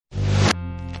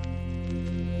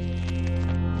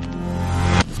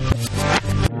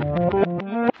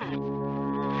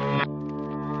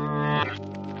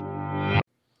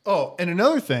Oh, and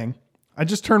another thing, I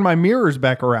just turned my mirrors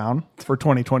back around for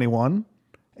 2021,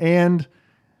 and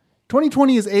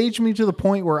 2020 has aged me to the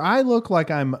point where I look like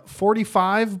I'm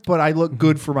 45, but I look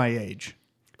good for my age.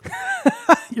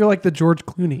 You're like the George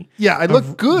Clooney. Yeah, I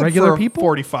look good regular for people?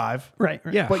 45. Right.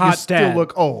 Yeah, But hot you still dad.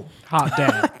 look old. Hot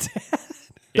dad.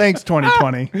 Thanks,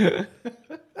 2020.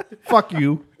 Fuck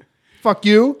you. Fuck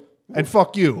you. And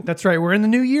fuck you. That's right. We're in the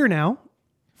new year now.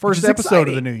 First is episode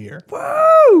of exciting. the new year.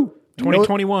 Woo!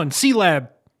 2021. C-Lab.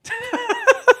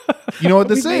 You know what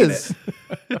this is?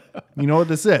 You know what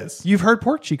this is? You've heard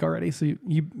Pork Cheek already, so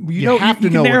you know have to you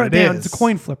know can narrow what it it down. is. It's a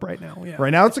coin flip right now. Yeah. Right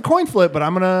now it's a coin flip, but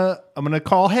I'm gonna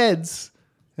call heads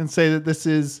and say that this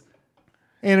is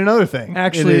and another thing.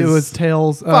 Actually, it is was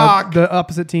tails. Fuck. The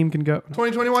opposite team can go.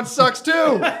 2021 sucks too.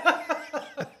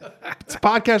 It's a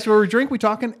podcast where we drink, we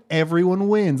talk, and everyone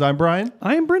wins. I'm Brian.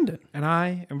 I am Brendan. And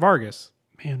I am Vargas.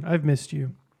 Man, I've missed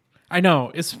you. I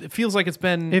know. It feels like it's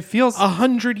been It feels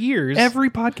 100 years. every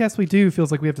podcast we do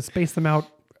feels like we have to space them out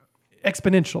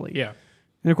exponentially. Yeah.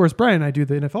 And of course, Brian and I do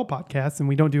the NFL podcast, and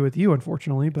we don't do it with you,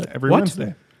 unfortunately. But Every What?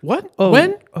 Wednesday. What? oh,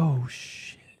 When? Oh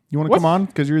shit! You want to What? come on?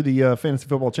 Because you're the fantasy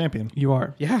football champion. You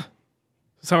are. Yeah.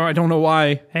 So I don't know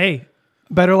why. Hey,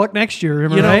 better luck next year.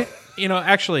 Am I You know, right?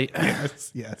 actually,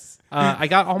 Yes. I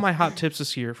got all my hot tips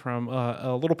this year from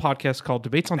a little podcast called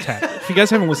Debates on Tap. If you guys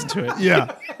haven't listened to it,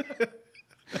 Yeah.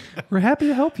 We're happy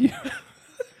to help you.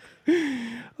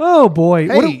 Oh boy!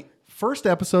 Hey, first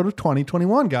episode of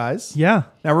 2021, guys. Yeah.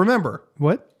 Now remember,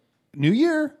 What? new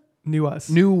year, New us.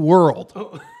 new world.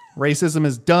 Racism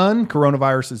is done.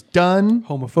 Coronavirus is done.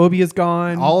 Homophobia is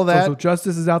gone. All of that. Social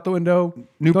justice is out the window.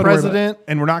 New Don't worry about it. president,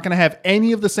 and we're not going to have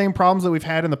any of the same problems that we've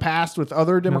had in the past with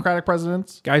other Democratic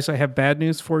presidents. guys, I have bad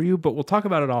news for you, but we'll talk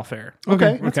about it off air.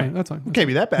 Okay. That's fine. That's fine. It can't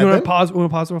be that bad. You want then. to pause? Want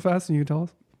to pause real fast, and you can tell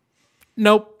us?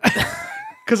 Nope.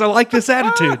 Because I like this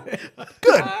attitude.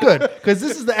 Good. Because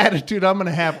this is the attitude I'm going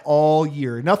to have all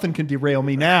year. Nothing can derail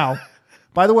me now.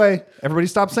 By the way, everybody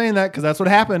stop saying that because that's what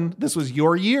happened. This was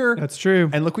your year. That's true.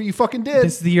 And look what you fucking did.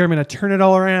 This is the year I'm going to turn it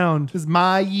all around. This is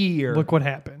my year. Look what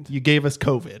happened. You gave us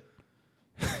COVID.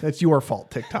 That's your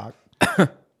fault, TikTok.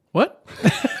 What?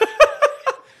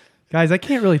 Guys, I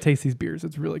can't really taste these beers.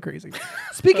 It's really crazy.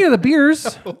 Speaking of the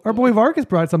beers, our boy Vargas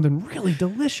brought something really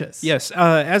delicious. Yes.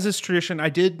 As is tradition,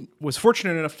 was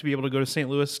fortunate enough to be able to go to St.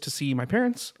 Louis to see my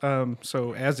parents.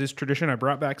 So as is tradition, I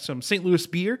brought back some St. Louis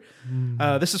beer.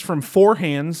 This is from Four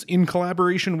Hands in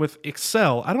collaboration with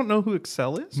Excel. I don't know who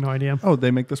Excel is. No idea. Oh, they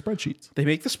make the spreadsheets. They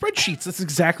make the spreadsheets. That's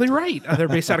exactly right. They're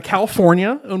based out of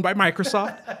California, owned by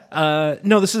Microsoft.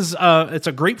 No, this is it's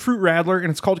a grapefruit radler, and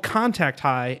it's called Contact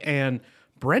High. And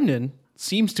Brendan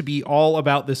seems to be all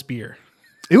about this beer.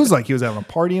 It was like he was having a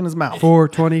party in his mouth.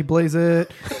 420, blaze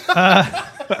it.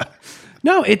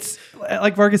 No, it's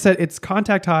like Vargas said, it's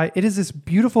Contact High. It is this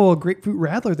beautiful grapefruit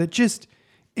radler that just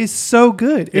is so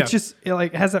good. Yeah. It's just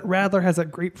has that radler, has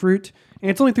that grapefruit,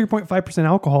 and it's only 3.5%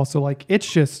 alcohol. So like,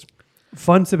 it's just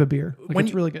fun sip of beer. Like,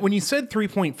 it's really good. When you said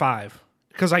 3.5,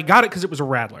 because I got it because it was a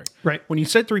radler. Right. When you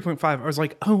said 3.5, I was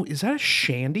like, oh, is that a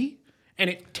shandy? And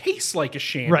it tastes like a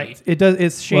shandy. Right. It does.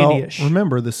 It's Well, shandy-ish.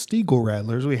 remember the Stiegel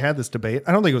Rattlers? We had this debate.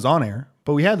 I don't think it was on air,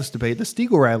 but we had this debate. The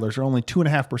Stiegel Rattlers are only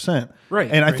 2.5%.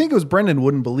 Right, And I right. think it was Brendan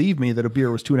wouldn't believe me that a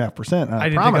beer was 2.5%. I didn't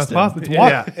think promised that was possible. him. It's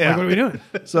water. Yeah, yeah. Like, what are we doing?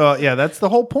 So yeah, that's the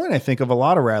whole point. I think of a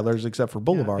lot of Rattlers, except for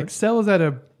Boulevard. Excel is at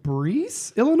a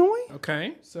Breeze, Illinois.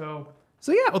 Okay. So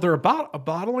yeah. Oh, they're a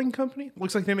bottling company?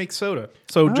 Looks like they make soda.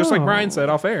 So just like Oh. Brian said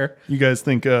off air. You guys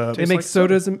think? They make like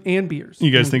sodas and beers. You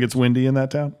guys think it's windy in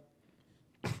that town?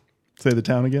 Say the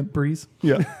town again. Breeze.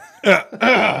 Yeah.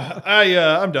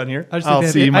 I'm done here. I just think I'll they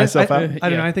have- see myself I out.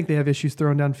 don't know. I think they have issues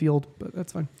throwing down field, but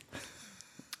that's fine.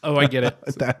 Oh, I get it.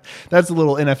 That's a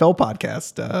little NFL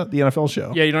podcast, the NFL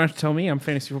show. Yeah, you don't have to tell me I'm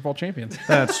fantasy football champion.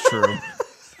 That's true.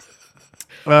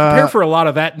 Prepare for a lot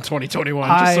of that in 2021,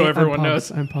 just so everyone knows.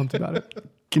 I'm pumped about it.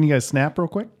 Can you guys snap real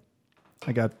quick?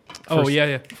 I got Oh,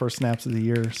 yeah. first snaps of the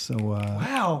year. So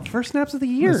Wow, first snaps of the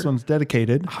year. this one's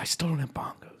dedicated. Oh, I still don't have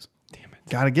bongos.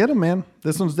 Got to get them, man.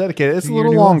 This one's dedicated. It's a New year,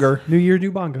 little new longer. ones. New year,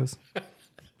 new bongos.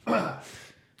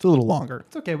 It's a little longer.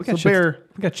 It's okay. We So got shit. bear-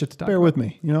 We got shit to talk Bear about. with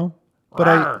me, you know. But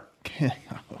I. Rawr.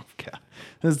 Oh, God.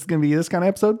 This is gonna be this kind of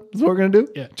episode. This is what we're gonna do.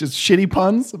 Yeah. Just shitty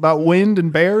puns about wind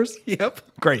and bears. Yep.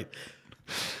 Great.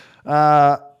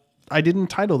 I didn't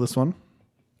title this one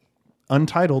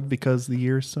Untitled because the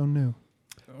year is so new.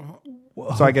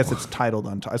 So I guess it's titled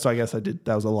Untitled. So I guess I did.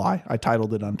 That was a lie. I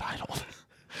titled it Untitled,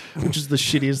 which is the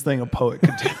shittiest thing a poet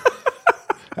could do.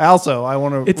 Also, I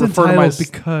want to It's refer to entitled my.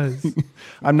 because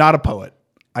I'm not a poet.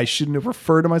 I shouldn't have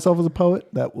referred to myself as a poet.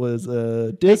 That was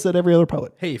a diss at every other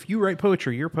poet. Hey, if you write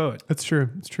poetry, you're a poet. that's true.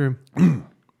 It's true.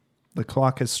 The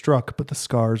clock has struck, but the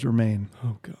scars remain.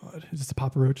 Oh God, is this a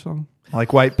Papa Roach song?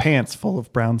 Like white pants full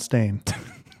of brown stain.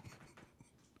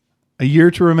 A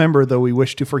year to remember, though we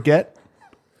wish to forget.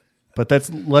 But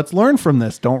let's learn from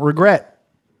this. Don't regret.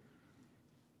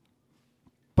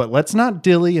 But let's not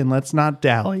dilly and let's not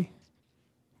dally.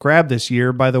 Grab this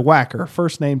year by the whacker,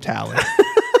 first name Tally.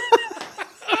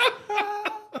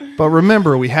 But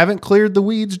remember, we haven't cleared the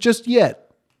weeds just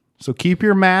yet. So keep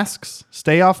your masks,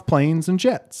 stay off planes and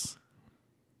jets.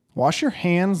 Wash your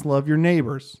hands, love your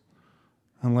neighbors.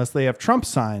 Unless they have Trump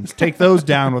signs, take those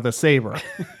down with a saber.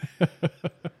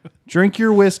 Drink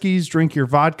your whiskeys, drink your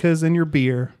vodkas and your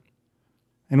beer.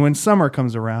 And when summer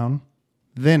comes around,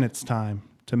 then it's time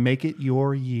to make it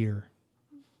your year.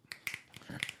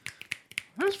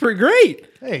 That's pretty great.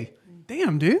 Hey,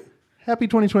 Damn, dude. happy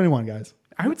 2021, guys.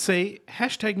 I would say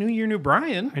hashtag New Year, New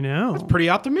Brian. I know. That's pretty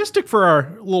optimistic for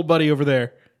our little buddy over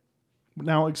there.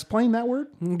 Now explain that word.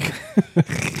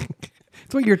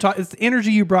 It's what you're talking. It's the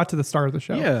energy you brought to the start of the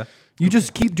show. Yeah. You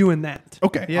just keep doing that.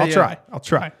 Okay, Yeah, I'll yeah. try. I'll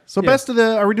try. So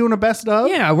are we doing a best of?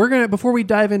 Yeah, we're gonna before we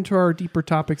dive into our deeper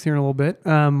topics here in a little bit.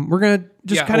 We're gonna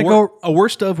just kind of go. A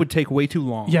worst of would take way too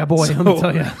long. Yeah, boy, let me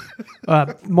tell you.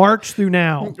 March through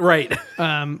now. Right.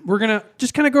 We're gonna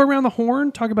just kind of go around the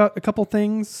horn, talk about a couple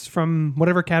things from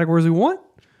whatever categories we want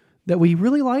that we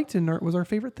really liked and was our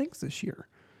favorite things this year.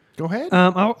 Go ahead.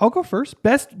 I'll go first.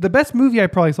 The best movie I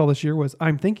probably saw this year was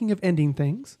I'm Thinking of Ending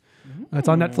Things. It's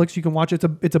on Netflix. You can watch it.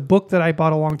 It's a book that I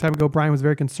bought a long time ago. Brian was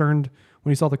very concerned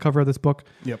when he saw the cover of this book.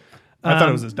 Yep. I thought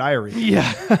it was his diary.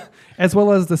 Yeah. As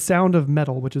well as The Sound of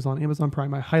Metal, which is on Amazon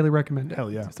Prime. I highly recommend it.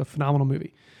 Hell yeah. It's a phenomenal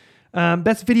movie.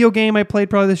 Best video game I played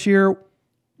probably this year,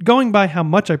 going by how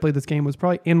much I played this game, was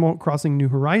probably Animal Crossing New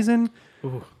Horizon.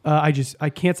 I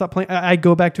can't stop playing. I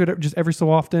go back to it just every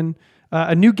so often.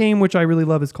 A new game which I really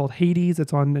love is called Hades.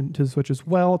 It's on Nintendo Switch as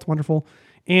well. It's wonderful.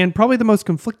 And probably the most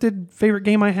conflicted favorite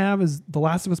game I have is The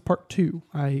Last of Us Part 2.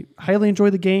 I highly enjoy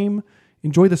the game,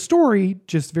 enjoy the story,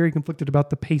 just very conflicted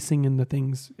about the pacing and the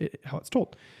things, how it's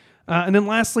told. And then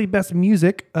lastly, best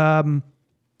music. Probably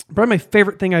my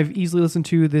favorite thing I've easily listened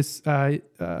to this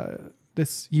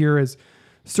year is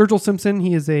Sturgill Simpson.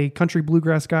 He is a country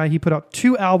bluegrass guy. He put out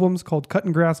 2 albums called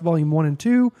Cutting Grass Volume 1 and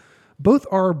 2. Both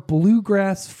are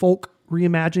bluegrass folk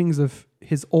reimaginings of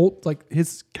his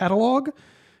his catalog,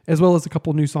 as well as a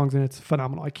couple new songs, and it's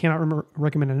phenomenal. I cannot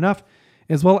recommend it enough.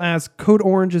 As well as Code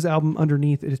Orange's album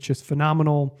Underneath. It's just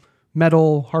phenomenal.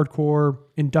 Metal, hardcore,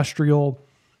 industrial,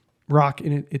 rock,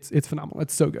 and it's phenomenal.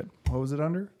 It's so good. What was it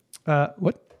under?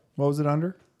 What? What was it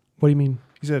under? What do you mean?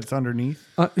 You said it's underneath.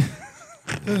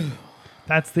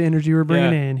 That's the energy we're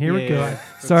bringing Yeah. in. Here we Yeah, go. yeah.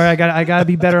 Sorry, I gotta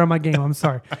be better on my game. I'm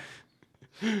sorry.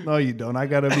 No, you don't. I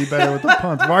got to be better with the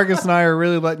puns. Marcus and I are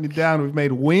really letting you down. We've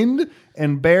made wind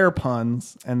and bear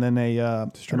puns, and then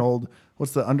an old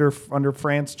what's the under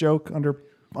France joke?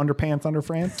 Underpants under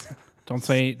France. Don't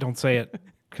say it,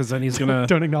 because then he's gonna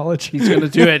Don't acknowledge. do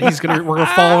it. We're gonna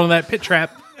fall into that pit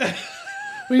trap. What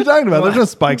are you talking about? There's no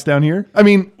spikes down here. I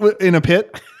mean, in a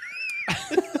pit.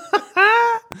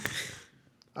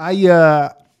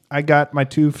 I got my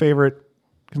 2 favorite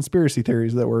conspiracy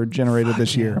theories that were generated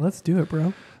this year. Let's do it,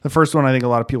 bro. The first one I think a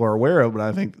lot of people are aware of, but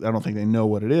I don't think they know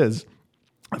what it is.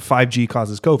 5G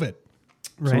causes COVID.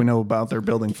 So we know about they're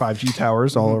building 5G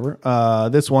towers all over.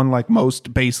 This one, like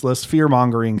most baseless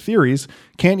fear-mongering theories,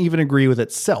 can't even agree with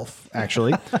itself,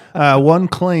 actually. One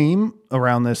claim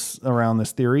around this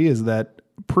theory is that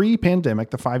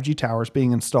pre-pandemic, the 5G towers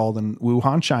being installed in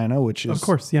Wuhan, China, which is Of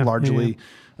course, yeah. largely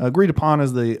agreed upon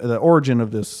as the origin of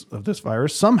this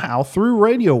virus, somehow through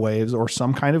radio waves or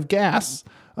some kind of gas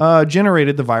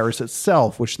generated the virus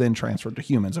itself, which then transferred to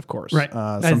humans, of course. Right.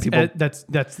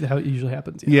 That's how it usually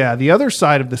happens. Yeah. Yeah, the other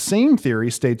side of the same theory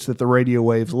states that the radio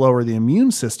waves lower the immune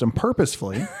system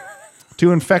purposefully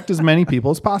to infect as many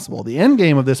people as possible. The end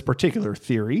game of this particular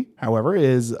theory, however,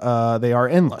 is they are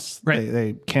endless. Right.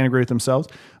 They can't agree with themselves.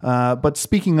 But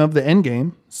speaking of the end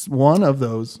game, one of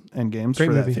those end games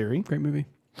for that theory Great movie.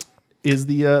 is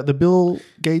the Bill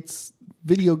Gates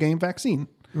video game vaccine.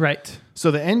 Right.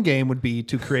 So the end game would be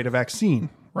to create a vaccine,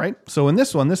 right? So in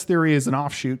this one, this theory is an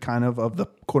offshoot kind of the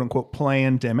quote unquote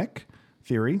plandemic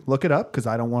theory. Look it up because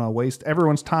I don't want to waste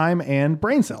everyone's time and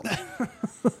brain cells.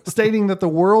 Stating that the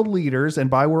world leaders, and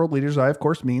by world leaders, I of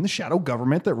course mean the shadow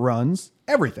government that runs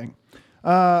everything,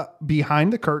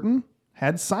 behind the curtain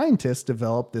had scientists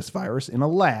develop this virus in a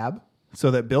lab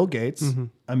so that Bill Gates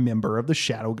a member of the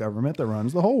shadow government that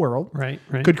runs the whole world, Right.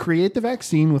 could create the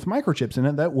vaccine with microchips in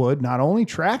it that would not only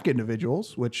track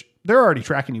individuals, which they're already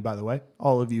tracking you, by the way,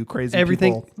 all of you crazy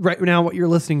Everything people. right now, what you're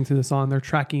listening to this on, they're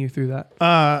tracking you through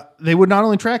that. They would not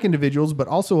only track individuals, but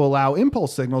also allow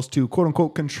impulse signals to quote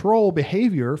unquote control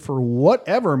behavior for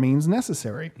whatever means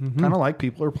necessary. Kind of like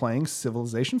people are playing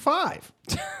Civilization 5.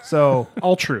 So,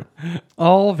 All true.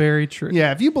 All very true.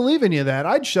 yeah, if you believe any of that,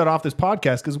 I'd shut off this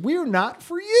podcast because we're not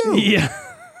for you. Yeah.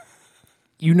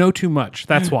 You know too much.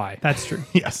 That's why. That's true.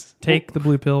 Yes. Take the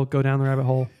blue pill, go down the rabbit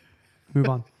hole, move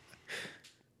on.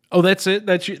 Oh, that's it.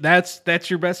 That's your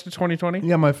best of 2020.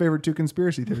 Yeah, my favorite 2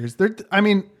 conspiracy theories.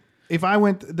 If I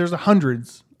went, there's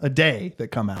hundreds a day that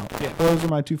come out. Yeah. Those are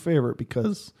my 2 favorite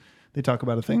because they talk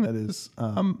about a thing that is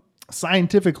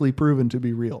scientifically proven to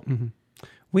be real.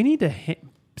 We need to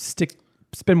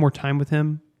spend more time with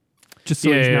him, just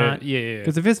so he's not. Yeah.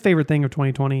 Because if his favorite thing of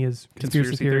 2020 is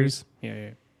conspiracy theories.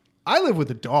 Yeah. I live with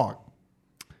a dog.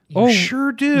 You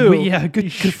sure do. Well, yeah,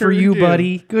 good for sure you, do.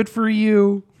 buddy. Good for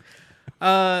you.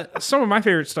 Some of my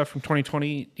favorite stuff from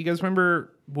 2020. Do you guys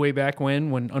remember way back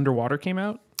when Underwater came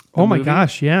out? Oh my movie?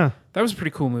 gosh, yeah. That was a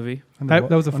pretty cool movie. That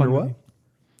was a fun Under what? movie.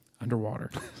 Underwater.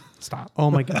 Stop.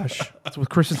 Oh my gosh. It's with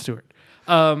Kristen Stewart.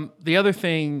 The other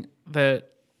thing that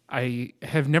I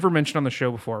have never mentioned on the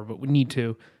show before, but we need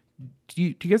to. Do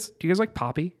you guys like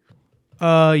Poppy?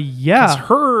 Yeah.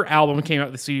 Her album came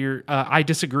out this year. I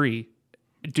Disagree,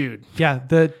 dude. Yeah,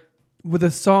 with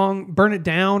the song "Burn It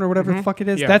Down" or whatever the fuck it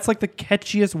is. Yeah. That's like the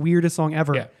catchiest, weirdest song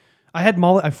ever. Yeah.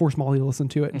 I forced Molly to listen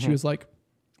to it, and she was like,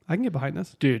 "I can get behind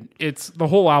this." Dude, it's the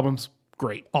whole album's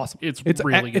great. Awesome. It's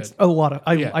really good. It's a lot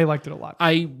of. Yeah. I liked it a lot.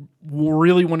 I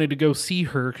really wanted to go see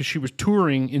her because she was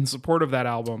touring in support of that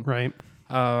album. Right.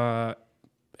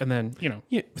 And then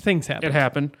Yeah. Things happen. it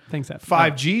happened. Things happen.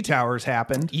 5G towers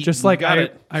happened. Just You like got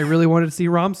it. I really wanted to see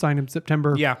Rammstein in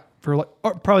September. Yeah. For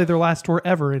probably their last tour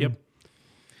ever. And Yep.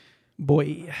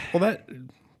 boy, Well,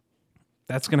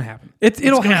 that's gonna happen.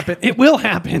 it'll happen. It will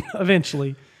happen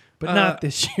eventually, but not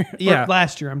this year. yeah. Or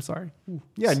last year. I'm sorry.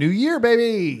 Yeah, New Year,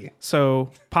 baby.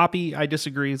 So Poppy, I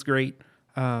Disagree is great.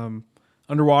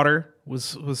 Underwater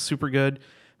was super good.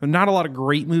 Not a lot of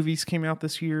great movies came out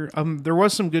this year. There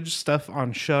was some good stuff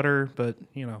on Shudder, but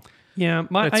Yeah.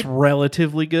 it's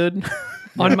relatively good.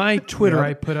 On my Twitter,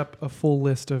 I put up a full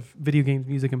list of video games,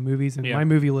 music, and movies, and Yeah. my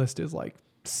movie list is like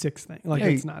 6 things. Like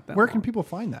Hey, it's not that. where long. can people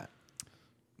find that?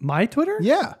 My Twitter?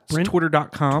 Yeah. It's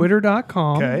Twitter.com.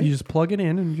 Twitter.com. Okay. You just plug it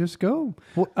in and you just go.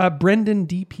 Brendan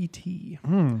DPT.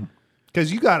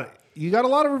 Because you got a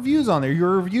lot of reviews on there.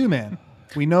 You're a review man.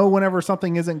 We know whenever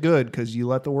something isn't good because you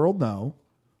let the world know,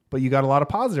 but you got a lot of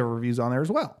positive reviews on there as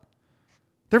well.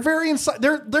 They're very inside.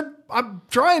 I'm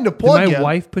trying to Did plug my you.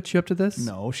 wife put you up to this?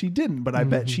 No, she didn't, but I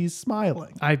bet she's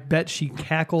smiling. I bet she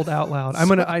cackled out loud.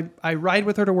 I ride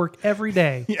with her to work every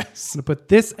day. Yes. I'm gonna put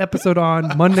this episode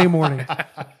on Monday morning.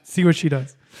 See what she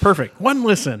does. Perfect. One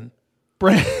listen.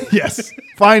 Yes.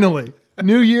 Finally.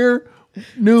 New year,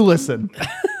 new listen.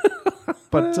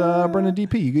 But Brendan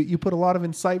DP, you put a lot of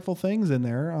insightful things in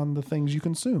there on the things you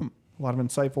consume. A lot of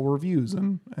insightful reviews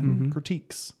and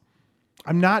critiques.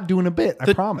 I'm not doing a bit,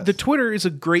 I promise. The Twitter is a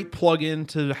great plug-in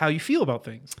to how you feel about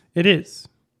things. It is.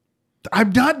 I'm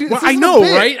not doing. Well, I know,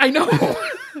 right? I know.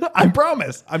 I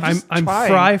promise. I'm I'm trying.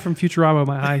 Fry from Futurama.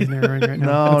 My eyes narrowing right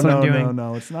now. That's what I'm doing.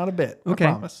 No. It's not a bit. Okay.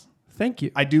 I promise. Thank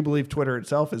you. I do believe Twitter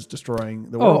itself is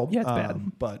destroying the Oh, world. yeah, it's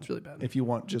bad. But It's really bad. if you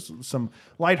want just some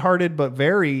lighthearted but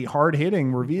very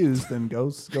hard-hitting reviews, then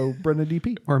go Brendan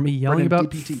DP. Or me yelling Brendan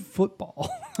about DPT. football.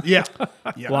 Yeah.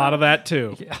 A lot of that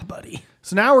too. Yeah, buddy.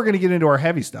 So now we're going to get into our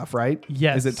heavy stuff, right?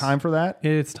 Yes. Is it time for that?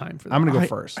 It's time for that. I'm going to go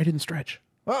first. I didn't stretch.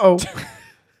 Uh-oh.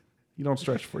 You don't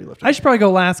stretch before you lift. I should probably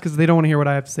go last because they don't want to hear what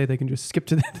I have to say. They can just skip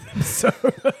to the episode.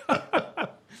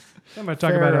 I'm going to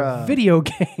talk Fair, about a video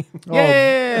game.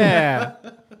 Yeah.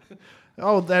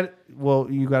 Well,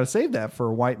 you got to save that for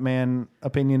a white man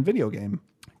opinion video game.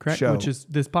 Correct? Show. Which is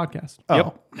this podcast. Oh.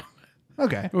 Yep.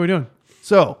 Okay. What are we doing?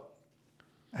 So,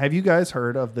 have you guys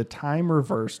heard of the time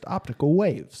reversed optical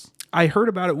waves? I heard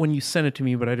about it when you sent it to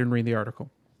me, but I didn't read the article.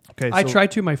 Okay. I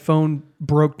tried to. My phone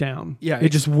broke down. It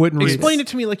just wouldn't read. Explain it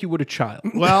to me like you would a child.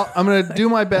 Well, I'm going to do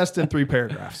my best in 3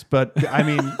 paragraphs, but I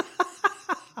mean,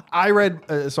 I read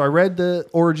the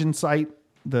origin site.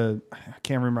 I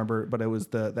can't remember, but it was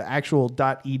the actual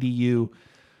 .edu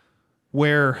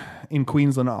where in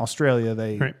Queensland, Australia,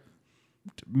 they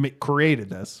Right. created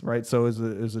this, right? So it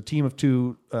was a team of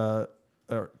two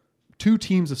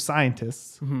teams of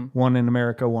scientists, one in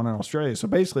America, one in Australia. So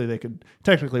basically they could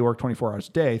technically work 24 hours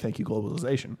a day. Thank you,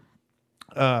 globalization.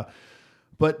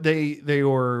 But they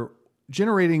were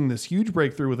generating this huge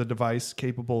breakthrough with a device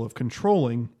capable of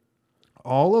controlling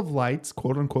all of light's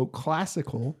quote unquote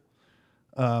classical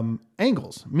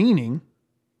angles, meaning,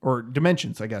 or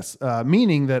dimensions, I guess,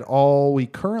 meaning that all we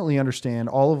currently understand,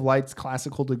 all of light's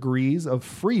classical degrees of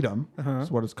freedom, is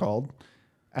what it's called,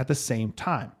 at the same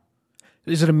time.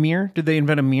 Is it a mirror? Did they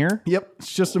invent a mirror? Yep,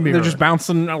 it's just a mirror. They're just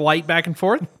bouncing a light back and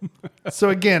forth? So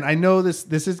again, I know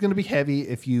this is going to be heavy.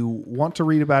 If you want to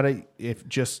read about it, if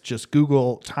just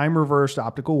Google time reversed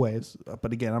optical waves.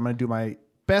 But again, I'm going to do my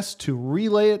best to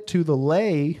relay it to the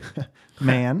lay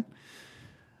man.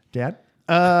 Dad.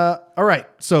 All right.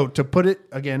 So to put it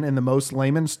again in the most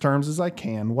layman's terms as I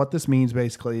can, what this means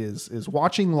basically is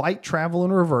watching light travel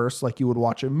in reverse like you would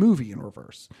watch a movie in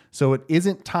reverse. So it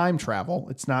isn't time travel.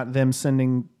 It's not them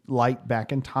sending light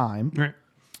back in time. Right.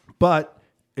 But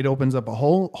it opens up a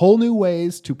whole new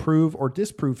ways to prove or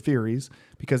disprove theories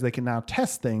because they can now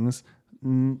test things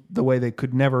the way they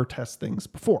could never test things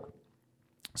before.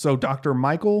 So Dr.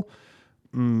 Michael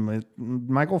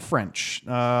French,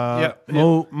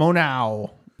 Monau.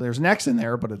 There's an X in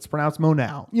there, but it's pronounced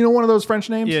Monau. You know, one of those French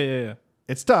names? Yeah.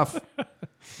 It's tough.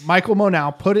 Michael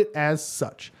Monau put it as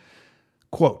such.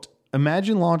 Quote,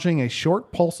 imagine launching a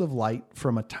short pulse of light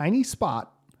from a tiny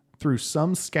spot through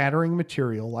some scattering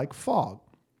material like fog.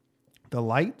 The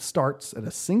light starts at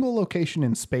a single location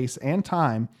in space and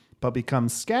time, but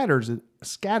becomes scattered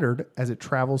as it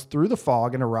travels through the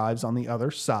fog and arrives on the other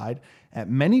side at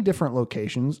many different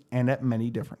locations and at many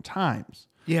different times.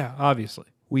 Yeah, obviously.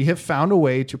 We have found a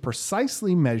way to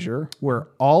precisely measure where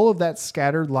all of that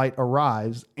scattered light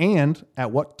arrives and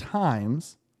at what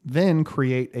times, then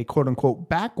create a quote unquote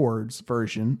backwards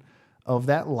version of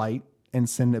that light and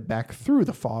send it back through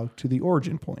the fog to the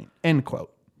origin point. End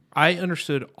quote. I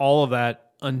understood all of that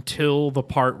until the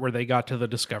part where they got to the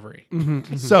discovery.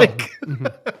 So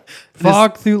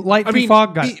Fog through light I through mean,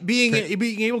 fog. being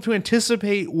able to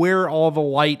anticipate where all the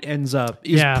light ends up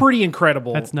is Yeah. pretty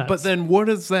incredible. That's nuts. But then what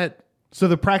is that? So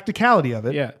the practicality of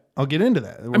it, Yeah. I'll get into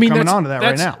that. We're I mean, coming that's- on to that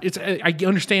right that's- now. I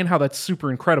understand how that's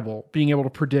super incredible, being able to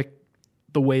predict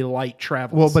the way light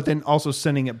travels. Well, but then also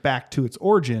sending it back to its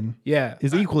origin yeah,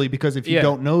 is equally, because if you Yeah.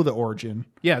 don't know the origin,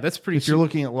 yeah, that's pretty. if you're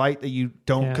looking at light that you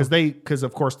don't, Yeah. because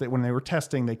of course when they were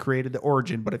testing, they created the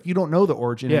origin. But if you don't know the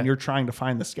origin Yeah. and you're trying to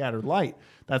find the scattered light,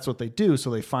 that's what they do. So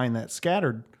they find that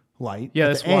scattered light Yeah, at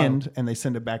that's the wild. end, and they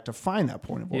send it back to find that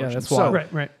point of origin. that's so wild.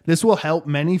 Right. this will help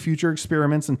many future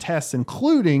experiments and tests,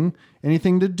 including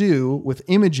anything to do with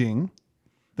imaging.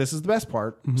 This is the best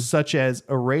part, such as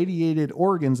irradiated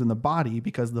organs in the body,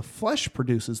 because the flesh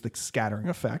produces the scattering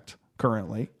effect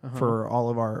currently for all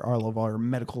of our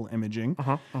medical imaging.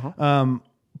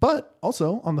 But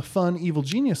also on the fun evil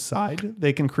genius side,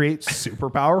 they can create super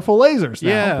powerful lasers now,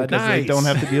 Yeah, because they nice. don't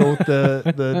have to deal with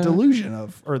the delusion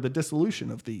of, or the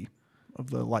dissolution of the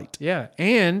light. Yeah,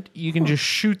 and you can just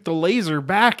shoot the laser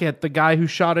back at the guy who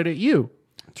shot it at you.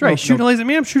 That's right. Shoot a laser at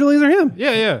me. I'm shooting a laser at him.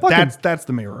 Yeah. Fuck him. That's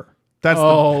the mirror. That's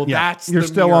that's you're the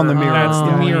still on the mirror. mirror. That's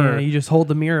the Oh, mirror. yeah, you just hold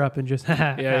the mirror up and just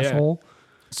asshole.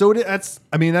 So that's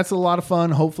a lot of fun.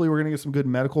 Hopefully, we're gonna get some good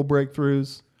medical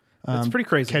breakthroughs. That's pretty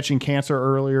crazy. Catching cancer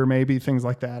earlier, maybe things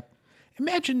like that.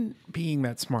 Imagine being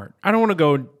that smart. I don't want to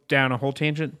go down a whole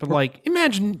tangent, but like,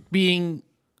 imagine being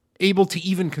able to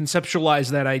even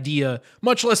conceptualize that idea,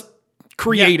 much less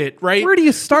create it. Right? Where do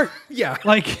you start? Yeah.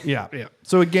 Like, Yeah.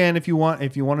 So again, if you want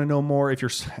to know more, if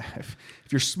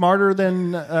you're smarter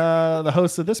than the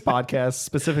host of this podcast,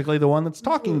 specifically the one that's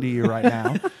talking to you right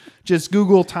now, just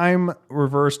Google time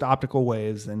reversed optical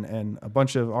waves, and a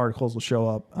bunch of articles will show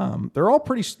up.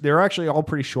 They're actually all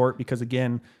pretty short because,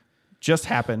 again, just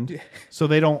happened. So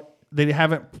they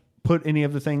haven't put any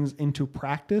of the things into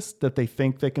practice that they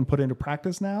think they can put into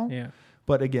practice now. Yeah.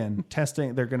 But again,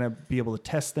 testing, they're going to be able to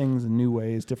test things in new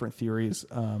ways, different theories,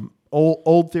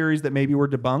 old theories that maybe were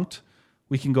debunked.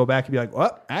 We can go back and be like,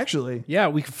 well, actually, Yeah,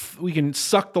 we can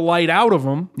suck the light out of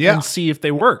them Yeah. and see if they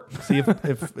work. see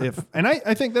if and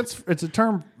I think it's a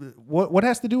term. What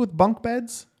has to do with bunk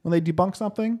beds when they debunk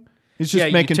something? It's just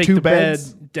yeah, making you take two the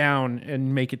beds. bed down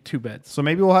and make it two beds. So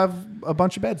maybe we'll have a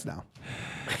bunch of beds now.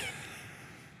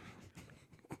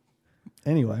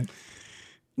 Anyway,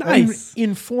 nice.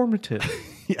 Informative.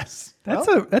 yes,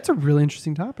 That's a really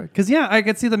interesting topic. Because I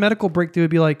could see the medical breakthrough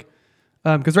would be like,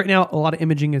 because right now a lot of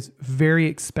imaging is very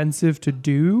expensive to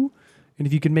do, and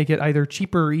if you can make it either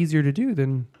cheaper or easier to do,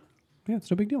 then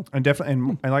it's no big deal. and definitely,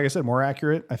 and like I said, more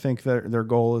accurate. I think their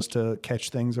goal is to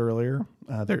catch things earlier.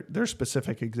 Their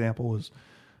specific example was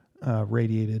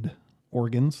radiated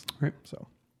organs. Right. So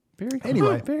Very cool.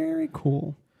 Anyway. Very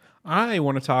cool. I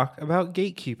want to talk about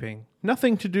gatekeeping.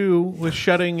 Nothing to do with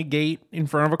shutting a gate in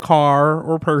front of a car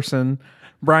or person.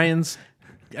 I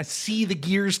see the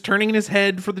gears turning in his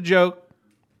head for the joke.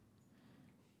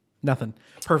 Nothing.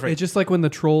 Perfect. It's just like when the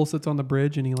troll sits on the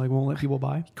bridge and he like won't let people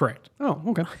by. Correct. Oh,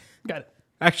 okay. Got it.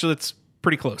 Actually, it's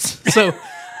pretty close. So,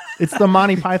 It's the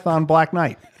Monty Python Black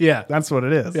Knight. yeah. That's what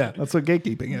it is. Yeah. That's what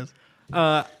gatekeeping is.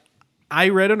 I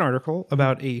read an article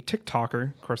about a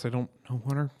TikToker. Of course, I don't know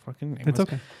what her fucking name It's was.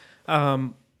 okay.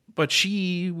 But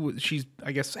she's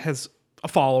I guess has a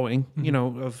following,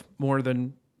 of more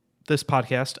than this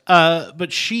podcast.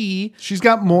 But She's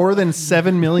got more than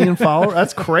 7 million followers.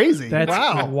 That's crazy. That's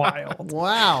wow. wild.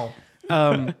 Wow.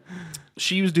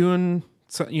 she was doing,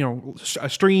 a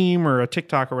stream or a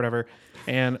TikTok or whatever,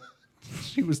 and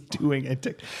She was doing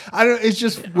it. I don't. It's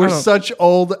just we're such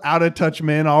old, out of touch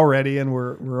men already, and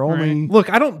we're only. look,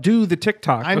 I don't do the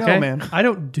TikTok. I know, okay? man. I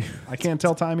don't do. I can't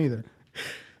tell time either.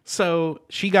 So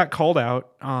she got called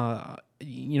out,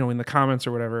 in the comments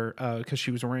or whatever, because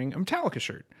she was wearing a Metallica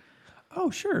shirt. Oh,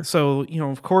 sure. So,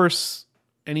 of course,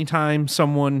 anytime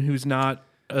someone who's not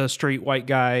a straight white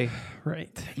guy, Right.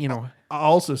 I'll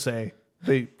also say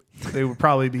they would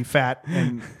probably be fat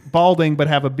and balding, but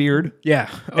have a beard. yeah.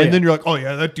 And then you're like, oh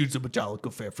yeah, that dude's a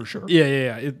Metallica fan for sure.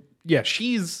 Yeah.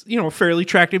 She's, a fairly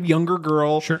attractive younger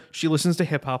girl. Sure. She listens to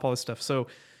hip hop, all this stuff. So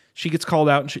she gets called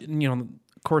out and she,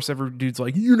 of course, every dude's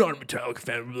like, you're not a Metallica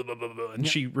fan, blah, blah, blah, blah. And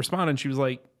she responded and she was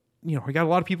like, I got a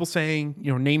lot of people saying,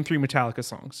 name 3 Metallica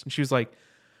songs. And she was like,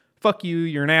 fuck you,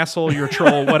 you're an asshole, you're a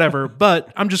troll, whatever,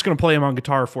 but I'm just going to play them on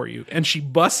guitar for you. And she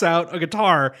busts out a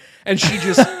guitar and she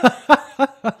just,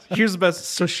 here's the best.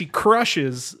 So she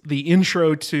crushes the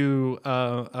intro to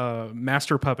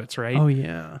Master Puppets, right? Oh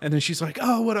yeah. And then she's like,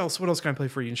 oh, what else? What else can I play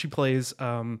for you? And she plays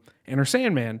Enter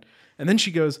Sandman. And then she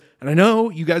goes, and I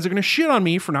know you guys are going to shit on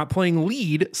me for not playing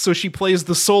lead. So she plays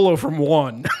the solo from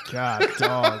One. God,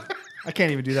 dog. I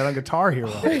can't even do that on Guitar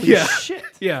Hero. Yeah. Shit.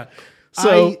 Yeah.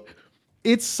 So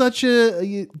It's such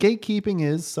a gatekeeping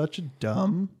is such a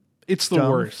dumb it's the dumb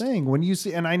worst thing when you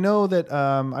see. And I know that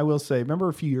I will say, remember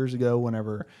a few years ago,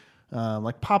 whenever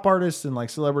like pop artists and like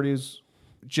celebrities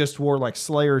just wore like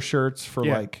Slayer shirts for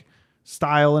like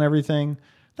style and everything.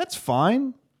 That's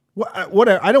fine.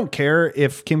 Whatever. I don't care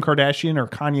if Kim Kardashian or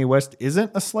Kanye West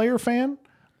isn't a Slayer fan.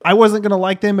 I wasn't gonna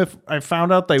like them if I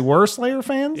found out they were Slayer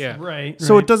fans. Yeah. Right.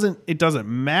 So it doesn't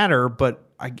matter. But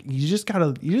you just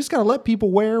gotta let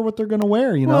people wear what they're gonna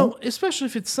wear. You know. Well, especially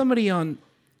if it's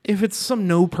if it's some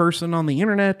no person on the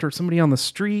internet or somebody on the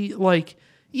street, like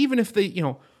even if they, hey,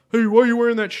 why are you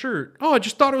wearing that shirt? Oh, I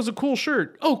just thought it was a cool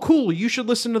shirt. Oh, cool. You should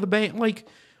listen to the band. Like,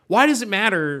 why does it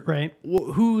matter Right.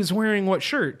 Who's wearing what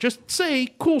shirt? Just say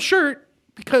cool shirt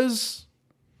because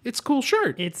it's a cool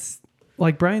shirt. It's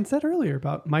like Brian said earlier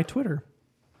about my Twitter,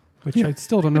 which I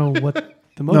still don't know what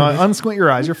the No, motive is. unsquint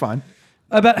your eyes. You're fine.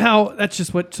 About how that's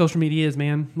just what social media is,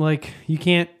 man. Like you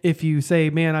can't, if you say,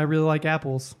 man, I really like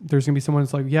apples, there's going to be someone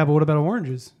that's like, yeah, but what about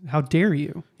oranges? How dare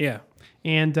you? Yeah.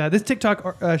 And this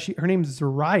TikTok, her name is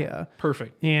Zariah.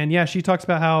 Perfect. And yeah, she talks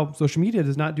about how social media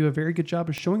does not do a very good job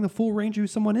of showing the full range of who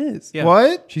someone is. Yeah.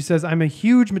 What? She says, I'm a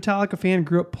huge Metallica fan,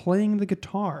 grew up playing the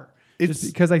guitar. Just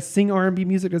because I sing R&B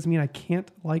music doesn't mean I can't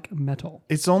like metal.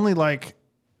 It's only like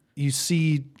you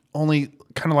see only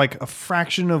kind of like a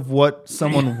fraction of what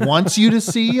someone wants you to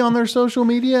see on their social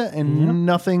media and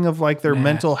nothing of like their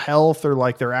mental health or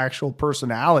like their actual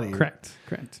personality. Correct.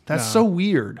 That's so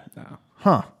weird.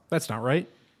 Huh. That's not right.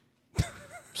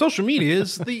 Social media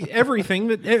is the everything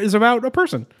that is about a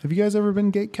person. Have you guys ever been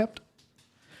gate kept?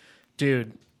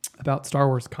 Dude. About Star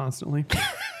Wars constantly.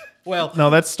 Well, No,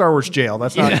 that's Star Wars jail.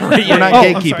 That's not. Yeah. We're not Oh,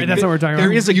 gatekeeping. I'm sorry, that's what we're talking about.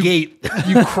 there is a gate.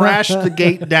 You crashed the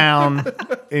gate down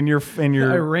in your I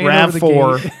ran over the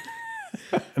RAV4,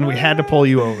 gate. and we had to pull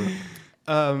you over.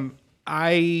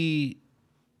 I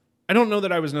don't know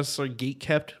that I was necessarily gate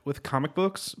kept with comic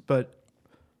books, but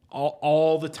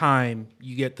all the time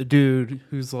you get the dude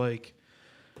who's like,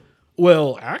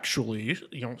 well, actually,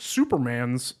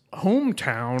 Superman's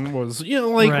hometown was,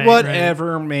 Right,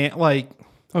 whatever, man. Like,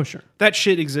 Oh, sure. that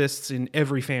shit exists in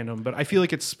every fandom, but I feel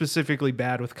like it's specifically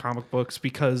bad with comic books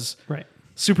because Right.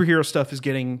 superhero stuff is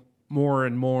getting more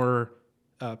and more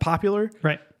popular.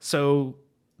 Right. So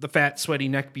the fat, sweaty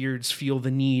neckbeards feel the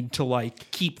need to like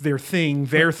keep their thing,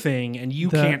 and you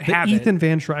can't have Ethan it.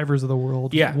 Van Shrivers of the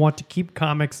world Yeah. want to keep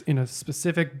comics in a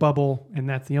specific bubble, and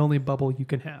that's the only bubble you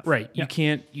can have. Right. Yeah.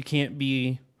 You can't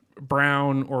be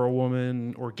brown or a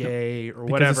woman or gay or Because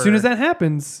whatever. as soon as that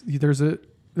happens, there's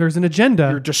an agenda.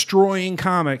 you're destroying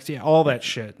comics, all that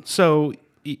shit. So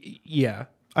yeah.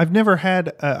 I've never had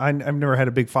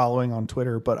a big following on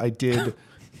Twitter, but I did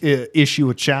issue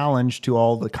a challenge to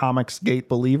all the Comicsgate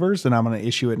believers, and I'm going to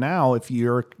issue it now. If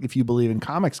you believe in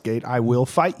Comicsgate, I will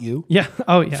fight you. Yeah.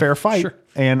 Oh, yeah. Fair fight. Sure.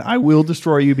 And I will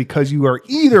destroy you because you are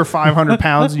either 500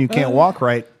 pounds and you can't walk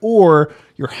right, or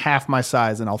you're half my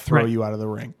size and I'll throw you out of the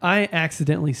ring. I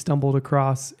accidentally stumbled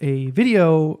across a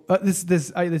video. This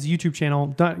YouTube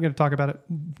channel. Not going to talk about it,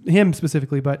 him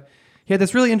specifically, but he had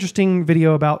this really interesting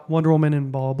video about Wonder Woman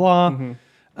and blah blah blah.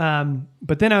 Mm-hmm.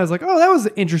 But then I was like, oh, that was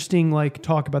interesting. Like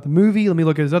talk about the movie. Let me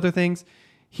look at his other things.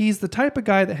 He's the type of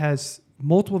guy that has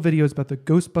multiple videos about the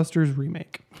Ghostbusters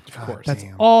remake. Of course. That's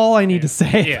all I need to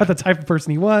say about the type of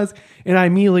person he was. And I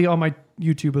immediately on my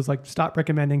YouTube was like, stop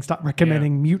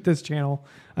recommending, mute this channel.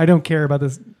 I don't care about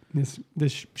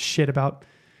this shit about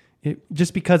it.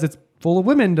 Just because it's full of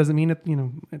women doesn't mean it,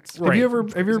 it's Have you ever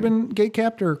been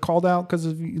gatekept or called out because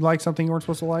you like something you weren't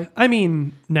supposed to like? I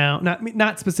mean, no,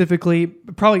 not specifically,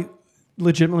 but probably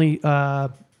legitimately,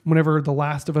 whenever The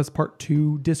Last of Us Part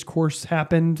 2 discourse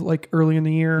happened like early in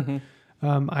the year,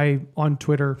 I on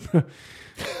Twitter,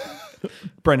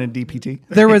 Brennan DPT.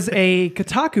 there was a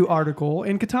Kotaku article,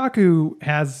 and Kotaku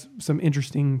has some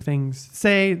interesting things to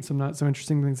say, some not so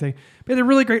interesting things to say. But a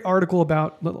really great article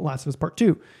about The Last of Us Part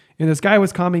 2. And this guy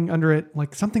was commenting under it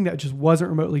like something that just wasn't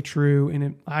remotely true.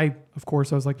 And I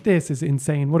was like, this is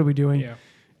insane. What are we doing? Yeah.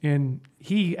 And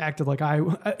he acted like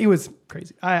it was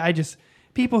crazy. I just,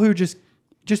 people who just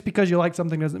because you like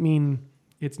something doesn't mean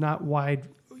it's not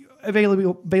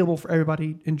available for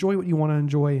everybody. Enjoy what you want to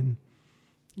enjoy and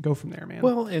go from there, man.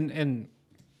 Well, and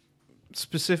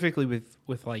specifically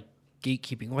with like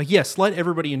gatekeeping, like, yes, let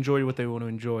everybody enjoy what they want to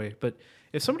enjoy. But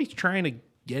if somebody's trying to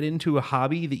get into a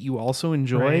hobby that you also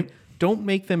enjoy, don't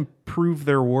make them prove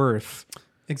their worth.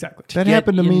 Exactly. That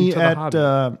happened to me at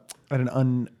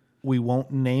we won't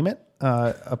name it,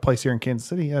 a place here in Kansas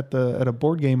City at a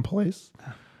board game place.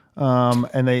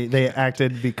 And they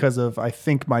acted because of, I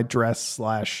think, my dress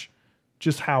 /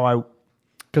 just how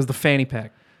because the fanny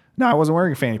pack. No, I wasn't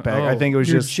wearing a fanny pack. I think it was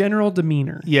Your just general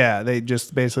demeanor. Yeah, they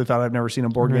just basically thought I've never seen a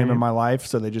board game in my life,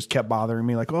 so they just kept bothering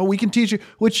me, like, "Oh, we can teach you."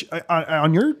 Which,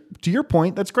 to your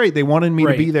point, that's great. They wanted me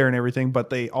to be there and everything, but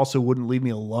they also wouldn't leave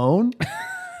me alone.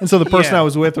 And so the person I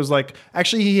was with was like,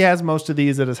 "Actually, he has most of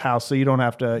these at his house, so you don't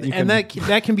have to."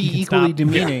 That can be equally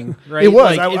demeaning, right? It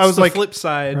was. Like, I was the like, flip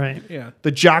side, right? Yeah,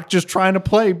 the jock just trying to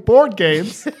play board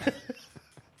games. Get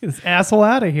this asshole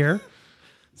out of here!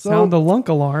 Sound the lunk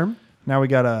alarm. Now we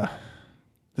got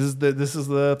This is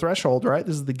the threshold, right?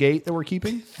 This is the gate that we're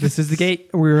keeping. This is the gate.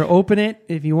 We're open it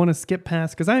if you want to skip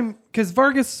past. Because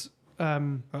Vargas.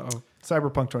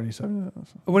 Cyberpunk 2077.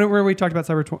 Whenever we talked about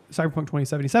Cyberpunk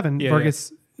 2077, Yeah,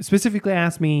 Vargas specifically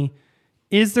asked me,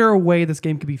 "Is there a way this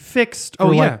game could be fixed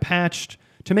or like patched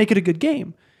to make it a good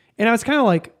game?" And I was kind of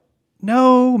like,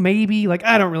 "No, maybe. Like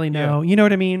I don't really know. You know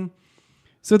what I mean?"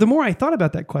 So the more I thought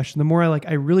about that question, the more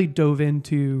I really dove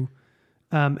into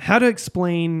how to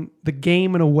explain the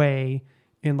game in a way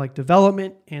in like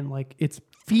development and like its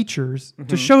features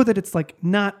to show that it's like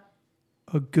not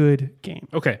a good game.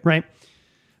 Okay. Right.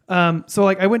 So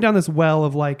like I went down this well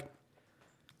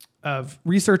of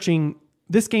researching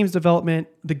this game's development,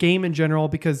 the game in general,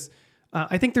 because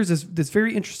I think there's this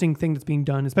very interesting thing that's being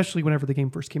done, especially whenever the game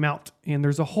first came out. And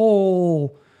there's a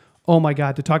whole, oh my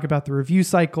God, to talk about the review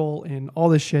cycle and all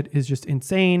this shit is just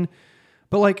insane.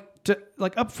 But like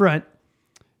up front,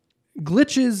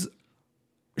 glitches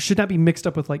should not be mixed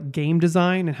up with like game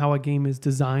design and how a game is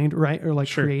designed, right? Or like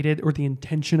created, or the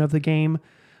intention of the game.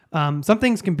 Some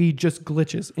things can be just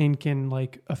glitches and can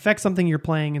like affect something you're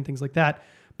playing and things like that.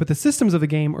 But the systems of the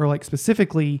game are like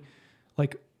specifically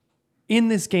like in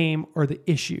this game are the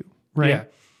issue, right?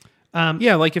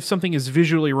 Yeah. Like if something is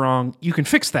visually wrong, you can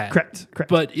fix that. Correct.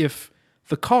 But if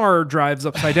the car drives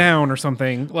upside down or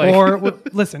something, like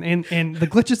listen, and the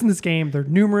glitches in this game, they're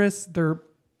numerous. They're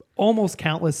almost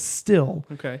countless still.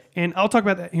 Okay. And I'll talk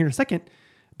about that here in a second.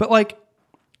 But like,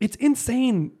 it's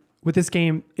insane with this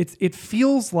game. It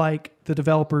feels like the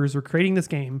developers were creating this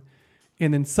game,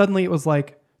 and then suddenly it was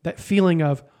like that feeling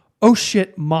of, oh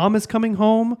shit, mom is coming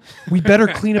home. We better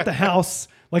clean up the house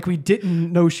like we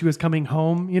didn't know she was coming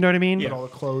home. You know what I mean? Put all the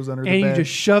clothes under the And bed. you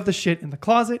just shove the shit in the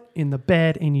closet, in the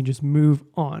bed, and you just move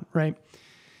on, right?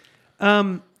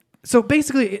 So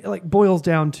basically, it like boils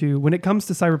down to, when it comes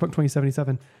to Cyberpunk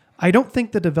 2077, I don't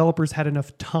think the developers had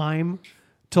enough time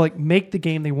to like make the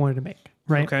game they wanted to make,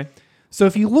 right? Okay. So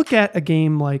if you look at a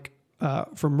game like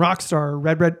from Rockstar,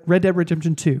 Red Dead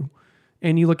Redemption 2,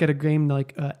 and you look at a game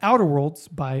like Outer Worlds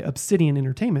by Obsidian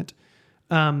Entertainment,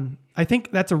 I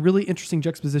think that's a really interesting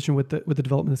juxtaposition with the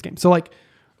development of this game. So like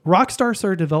Rockstar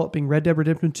started developing Red Dead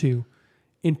Redemption 2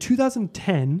 in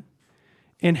 2010,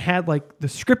 and had like the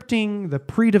scripting, the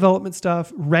pre-development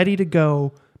stuff ready to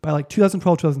go by like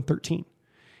 2012, 2013.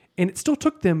 And it still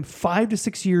took them 5 to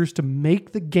 6 years to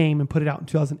make the game and put it out in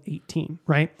 2018,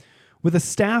 right? With a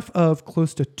staff of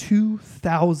close to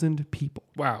 2,000 people.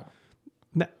 Wow.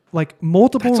 Like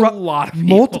multiple That's a lot of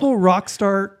people. multiple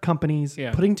Rockstar companies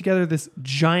Yeah. putting together this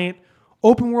giant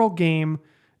open world game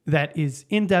that is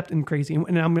in depth and crazy.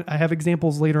 And I have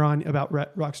examples later on about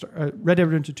Red Dead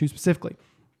Redemption 2 specifically.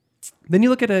 Then you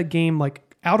look at a game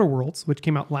like Outer Worlds, which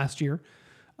came out last year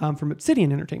from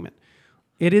Obsidian Entertainment.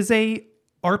 It is a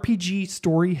RPG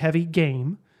story heavy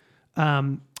game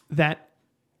that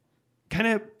kind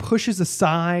of pushes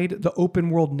aside the open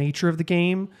world nature of the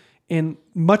game. And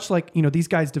much like, these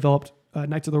guys developed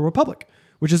Knights of the Republic,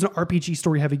 which is an RPG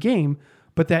story heavy game,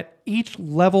 but that each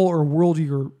level or world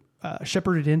you're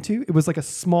shepherded into, it was like a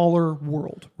smaller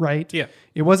world, right? Yeah.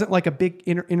 It wasn't like a big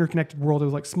interconnected world. It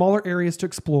was like smaller areas to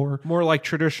explore. More like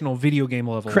traditional video game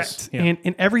levels. Correct. Yeah.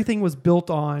 And everything was built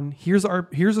on here's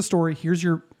a story, here's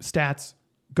your stats,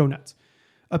 go nuts.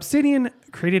 Obsidian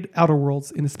created Outer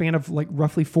Worlds in the span of like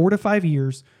roughly 4 to 5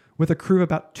 years with a crew of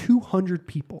about 200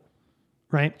 people,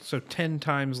 right? So 10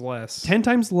 times less. 10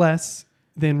 times less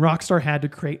than Rockstar had to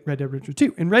create Red Dead Redemption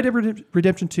 2. In Red Dead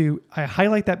Redemption 2, I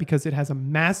highlight that because it has a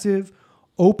massive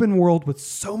open world with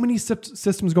so many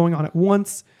systems going on at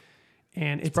once.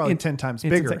 And it's Probably 10 times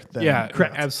bigger. insane. Than Yeah,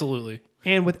 Correct. absolutely.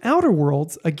 And with Outer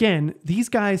Worlds, again, these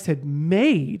guys had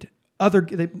made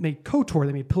they made KOTOR,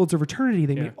 they made Pillars of Eternity,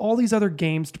 they made all these other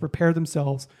games to prepare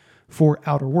themselves for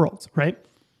Outer Worlds, right?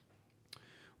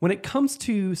 When it comes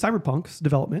to Cyberpunk's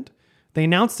development, they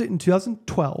announced it in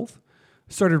 2012,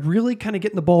 started really kind of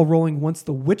getting the ball rolling once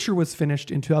The Witcher was finished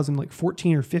in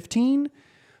 2014 or 15.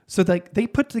 So they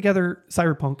put together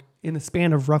Cyberpunk in the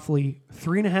span of roughly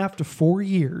 3.5 to 4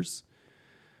 years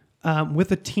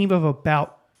with a team of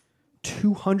about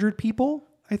 200 people,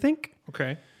 I think.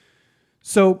 Okay.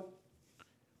 So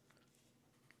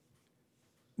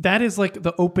that is like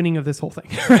the opening of this whole thing,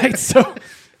 right?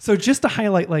 So just to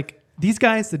highlight, like these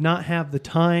guys did not have the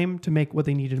time to make what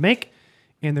they needed to make.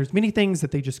 And there's many things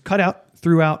that they just cut out,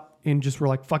 threw out, and just were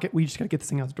like, fuck it, we just got to get this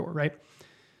thing out the door, right?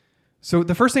 So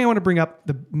the first thing I want to bring up,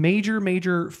 the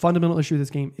major fundamental issue of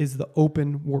this game is the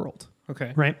open world.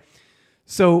 Okay. Right?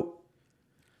 So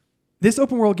this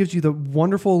open world gives you the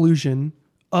wonderful illusion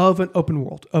of an open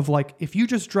world, of like, if you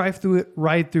just drive through it,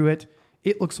 ride through it,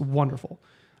 it looks wonderful.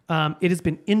 It has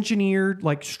been engineered,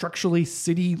 like structurally,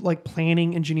 city like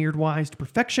planning engineered wise to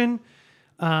perfection,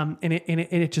 and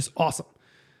it's just awesome.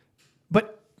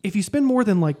 But if you spend more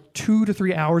than like 2 to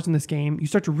 3 hours in this game, you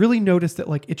start to really notice that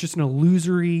like it's just an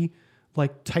illusory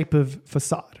like type of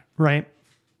facade, right?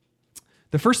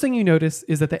 The first thing you notice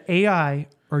is that the AI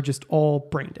are just all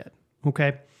brain dead.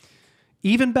 Okay.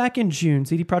 Even back in June,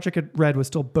 CD Projekt Red was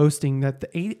still boasting that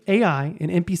the AI and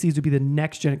NPCs would be the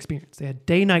next gen experience. They had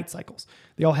day-night cycles.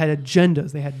 They all had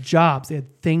agendas. They had jobs. They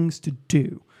had things to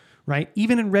do, right?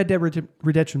 Even in Red Dead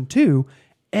Redemption 2,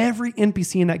 every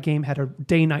NPC in that game had a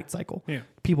day-night cycle. Yeah.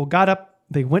 People got up.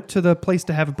 They went to the place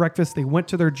to have a breakfast. They went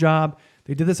to their job.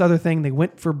 They did this other thing. They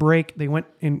went for break. They went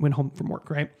home from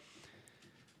work, right?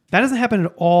 That doesn't happen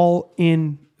at all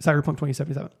in Cyberpunk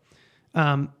 2077.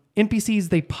 NPCs,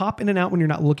 they pop in and out when you're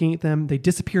not looking at them. They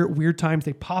disappear at weird times.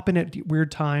 They pop in at weird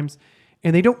times.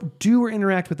 And they don't do or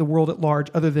interact with the world at large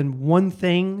other than one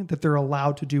thing that they're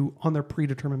allowed to do on their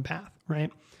predetermined path,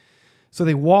 right? So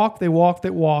they walk,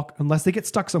 unless they get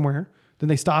stuck somewhere. Then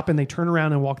they stop and they turn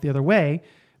around and walk the other way.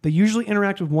 They usually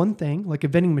interact with one thing, like a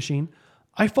vending machine.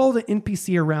 I followed an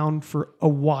NPC around for a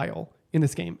while in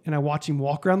this game, and I watched him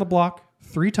walk around the block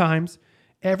 3 times.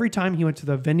 Every time he went to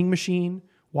the vending machine,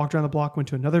 walked around the block, went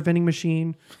to another vending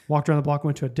machine, walked around the block,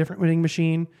 went to a different vending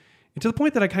machine. And to the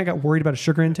point that I kind of got worried about his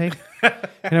sugar intake.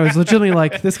 And I was legitimately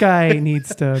like, this guy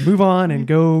needs to move on and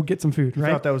go get some food, I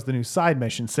right? thought that was the new side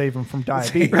mission, save him from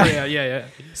diabetes. Yeah.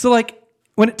 So like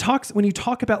when you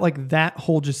talk about like that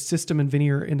whole just system and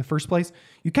veneer in the first place,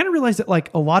 you kind of realize that like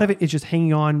a lot of it is just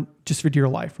hanging on just for dear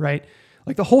life, right?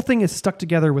 Like the whole thing is stuck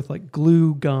together with like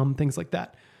glue, gum, things like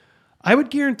that. I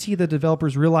would guarantee the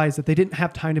developers realized that they didn't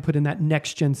have time to put in that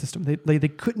next gen system. They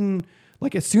couldn't,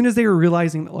 like as soon as they were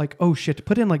realizing that like, oh shit, to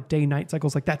put in like day night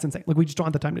cycles, like that's insane. Like we just don't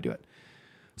have the time to do it.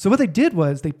 So what they did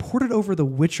was they ported over The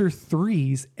Witcher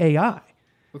 3's AI.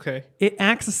 Okay. It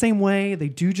acts the same way. They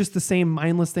do just the same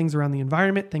mindless things around the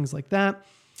environment, things like that.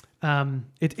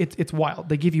 It's wild.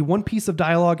 They give you one piece of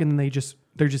dialogue and then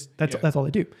that's all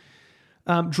they do.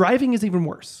 Driving is even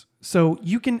worse. So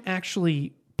you can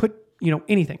actually put,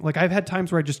 anything. Like I've had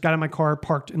times where I just got in my car,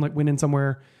 parked and like went in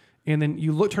somewhere and then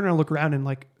you turn around and look around and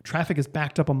like traffic is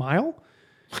backed up a mile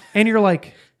and you're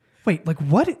like, wait, like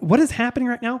what is happening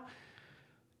right now?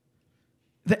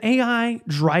 The AI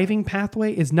driving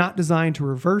pathway is not designed to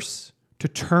reverse, to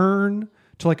turn,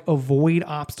 to like avoid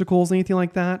obstacles, anything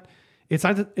like that. It's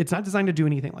not designed to do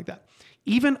anything like that.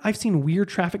 Even I've seen weird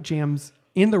traffic jams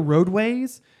in the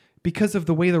roadways because of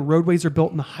the way the roadways are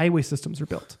built and the highway systems are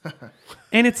built.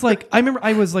 And it's like, I remember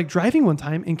I was like driving one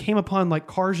time and came upon like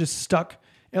cars just stuck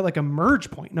at like a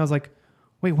merge point. And I was like,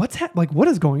 wait, like what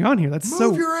is going on here? That's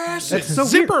Move your ass. That's It's so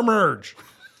zipper weird. merge.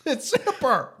 It's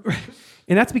Zipper.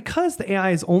 And that's because the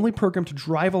AI is only programmed to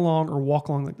drive along or walk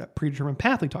along like that predetermined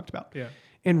path we talked about. Yeah.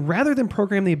 And rather than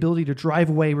program the ability to drive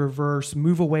away, reverse,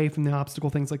 move away from the obstacle,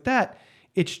 things like that,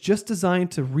 it's just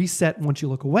designed to reset once you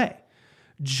look away.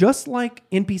 Just like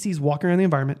NPCs walking around the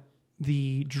environment,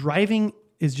 the driving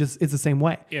is the same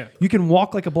way. Yeah. You can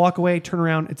walk like a block away, turn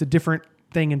around. It's a different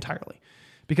thing entirely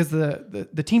because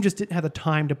the team just didn't have the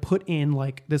time to put in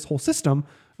like this whole system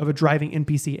of a driving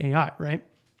NPC AI, right?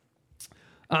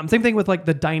 Same thing with like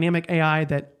the dynamic AI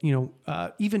that,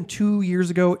 even 2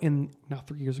 years ago 3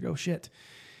 years ago, shit.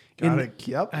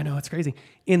 Yep. I know, it's crazy.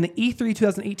 In the E3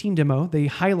 2018 demo, they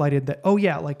highlighted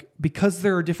that, like because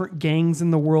there are different gangs in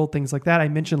the world, things like that. I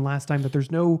mentioned last time that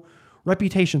there's no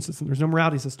reputation system. There's no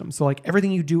morality system. So like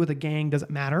everything you do with a gang doesn't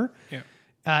matter.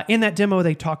 Yeah. In that demo,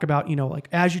 they talk about, like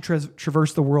as you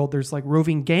traverse the world, there's like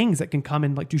roving gangs that can come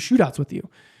and like do shootouts with you.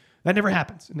 That never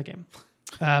happens in the game.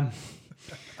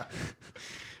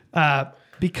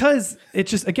 Because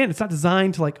it's just, again, it's not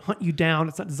designed to like hunt you down.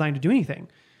 It's not designed to do anything,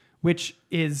 which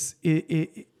is,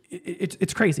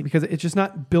 it's crazy because it's just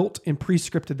not built and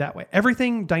pre-scripted that way.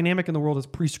 Everything dynamic in the world is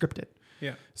pre-scripted.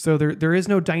 Yeah. So there is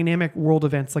no dynamic world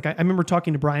events. Like I remember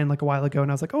talking to Brian like a while ago and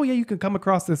I was like, oh yeah, you can come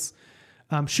across this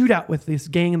shootout with this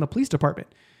gang in the police department.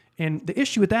 And the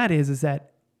issue with that is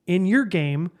that in your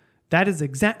game, that is the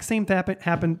exact same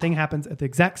thing happens at the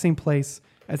exact same place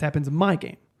as happens in my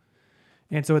game.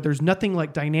 And so there's nothing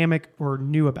like dynamic or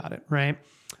new about it, right?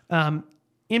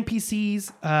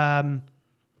 NPCs,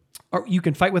 you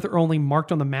can fight with are only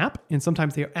marked on the map, and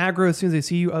sometimes they aggro as soon as they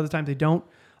see you. Other times they don't.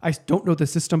 I don't know the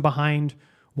system behind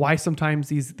why sometimes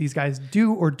these guys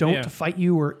do or don't to fight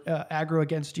you or aggro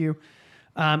against you.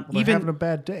 Even having a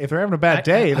bad day. If they're having a bad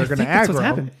day, they're going to aggro. That's what's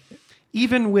happened.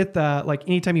 Even with like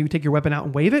anytime you take your weapon out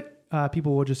and wave it,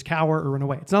 people will just cower or run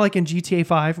away. It's not like in GTA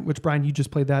 5, which Brian, you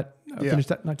just played that, finished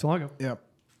that not too long ago. Yeah.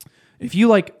 If you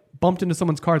like bumped into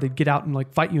someone's car, they'd get out and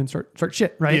like fight you and start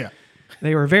shit, right? Yeah.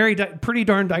 They were pretty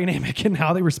darn dynamic in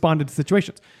how they responded to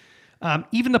situations.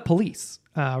 Even the police,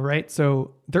 right?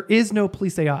 So there is no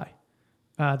police AI.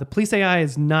 The police AI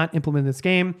is not implemented in this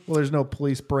game. Well, there's no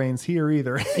police brains here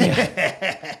either.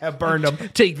 I burned them.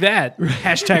 Take that.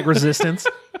 Hashtag resistance.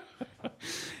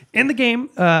 In the game,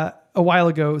 a while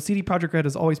ago, CD Projekt Red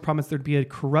has always promised there'd be a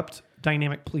corrupt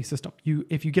dynamic police system.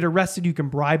 If you get arrested, you can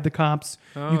bribe the cops.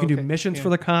 You can do missions for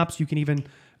the cops. You can even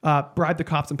bribe the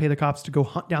cops and pay the cops to go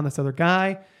hunt down this other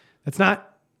guy. That's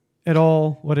not at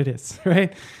all what it is,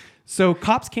 right? So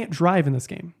cops can't drive in this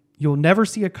game. You'll never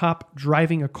see a cop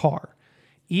driving a car.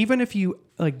 Even if you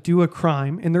like do a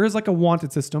crime, and there is like a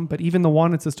wanted system, but even the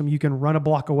wanted system, you can run a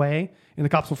block away and the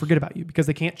cops will forget about you because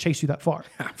they can't chase you that far.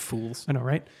 Fools. I know,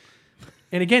 right?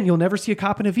 And again, you'll never see a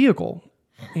cop in a vehicle,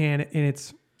 and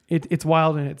it's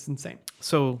wild and it's insane.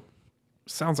 So,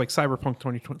 sounds like Cyberpunk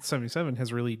 2077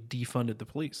 has really defunded the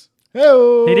police.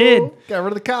 Oh, They did. Got rid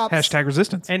of the cops. Hashtag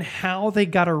resistance. And how they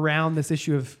got around this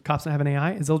issue of cops not having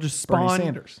AI is they'll just Bernie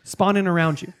Sanders. spawn in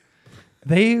around you.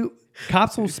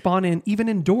 Cops will spawn in even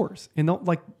indoors, and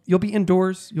you'll be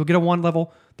indoors. You'll get a 1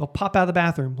 level. They'll pop out of the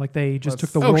bathroom like they just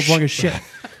took the world's longest shit.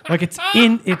 Like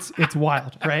it's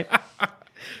wild, right?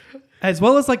 As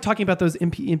well as like talking about those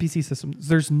NPC systems,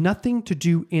 there's nothing to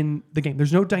do in the game.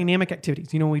 There's no dynamic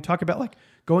activities. When we talk about like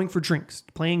going for drinks,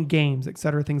 playing games,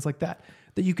 etc., things like that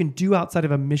you can do outside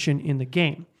of a mission in the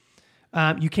game.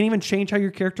 You can't even change how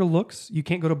your character looks. You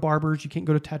can't go to barbers. You can't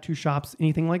go to tattoo shops,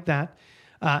 anything like that.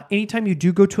 Anytime you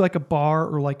do go to like a bar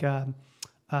or like a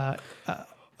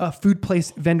food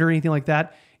place vendor or anything like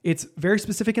that, it's very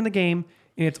specific in the game.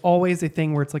 And it's always a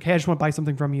thing where it's like, hey, I just want to buy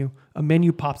something from you. A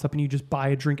menu pops up and you just buy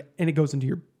a drink and it goes into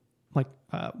your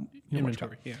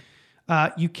inventory.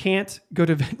 You can't go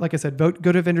to, like I said, go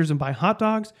to vendors and buy hot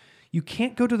dogs. You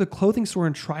can't go to the clothing store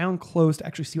and try on clothes to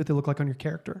actually see what they look like on your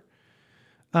character.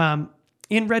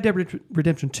 In Red Dead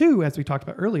Redemption 2, as we talked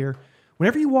about earlier,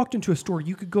 whenever you walked into a store,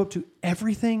 you could go up to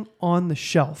everything on the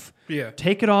shelf. Yeah.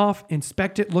 Take it off,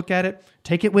 inspect it, look at it,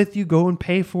 take it with you, go and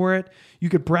pay for it. You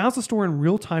could browse the store in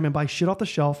real time and buy shit off the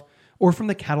shelf or from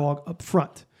the catalog up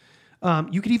front.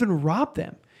 You could even rob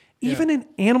them. Even in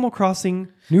Animal Crossing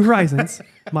New Horizons,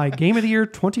 my game of the year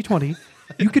 2020,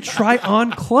 you could try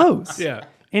on clothes. Yeah.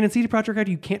 And in CD Projekt Red,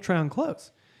 you can't try on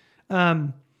clothes.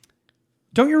 Don't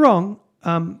get me wrong.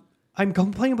 I'm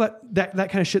complaining about that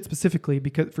kind of shit specifically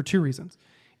because for two reasons.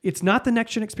 It's not the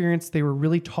next gen experience they were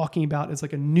really talking about as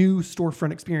like a new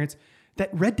storefront experience that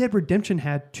Red Dead Redemption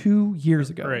had 2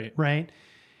 years ago. Right.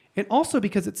 And also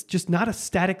because it's just not a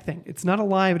static thing. It's not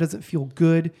alive. It doesn't feel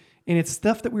good. And it's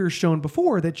stuff that we were shown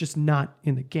before that's just not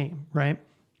in the game. Right.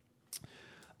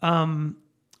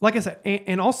 Like I said,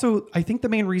 and also I think the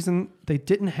main reason they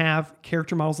didn't have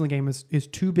character models in the game is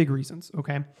two big reasons.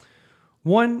 Okay.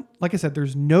 One, like I said,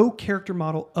 there's no character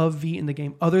model of V in the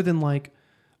game other than like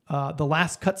the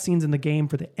last cutscenes in the game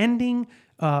for the ending.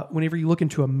 Whenever you look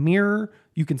into a mirror,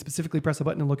 you can specifically press a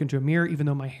button and look into a mirror, even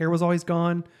though my hair was always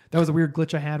gone. That was a weird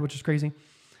glitch I had, which is crazy.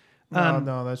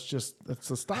 No, that's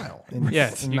a style. In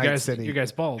Night City. You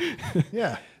guys bald.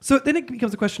 Yeah. So then it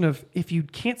becomes a question of if you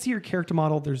can't see your character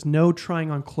model, there's no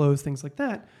trying on clothes, things like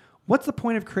that. What's the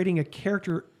point of creating a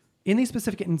character in these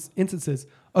specific instances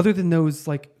other than those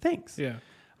like things? Yeah.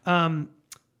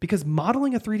 Because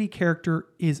modeling a 3D character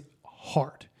is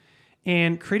hard.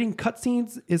 And creating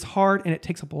cutscenes is hard and it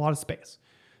takes up a lot of space.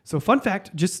 So fun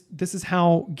fact, this is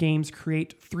how games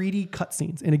create 3D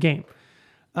cutscenes in a game.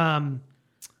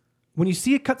 When you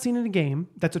see a cutscene in a game,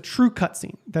 that's a true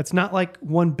cutscene. That's not like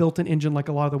one built-in engine like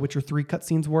a lot of the Witcher 3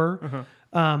 cutscenes were.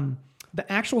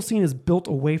 The actual scene is built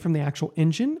away from the actual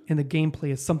engine and the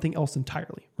gameplay is something else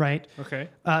entirely, right? Okay.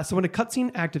 So when a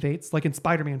cutscene activates, like in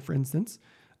Spider-Man, for instance,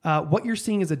 what you're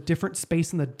seeing is a different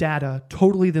space in the data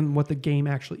totally than what the game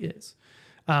actually is.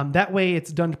 That way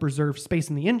it's done to preserve space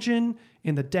in the engine,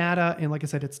 in the data, and like I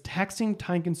said, it's taxing,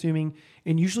 time-consuming,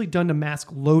 and usually done to mask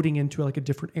loading into like a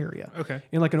different area. Okay.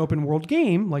 In like an open world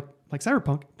game, like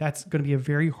Cyberpunk, that's going to be a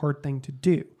very hard thing to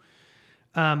do.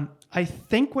 I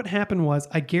think what happened was,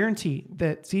 I guarantee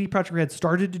that CD Projekt Red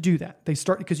started to do that. They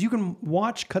started because you can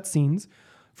watch cutscenes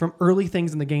from early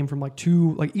things in the game from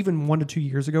like even 1 to 2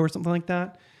 years ago or something like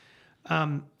that.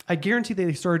 I guarantee that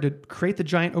they started to create the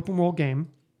giant open world game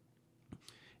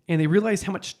and they realized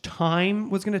how much time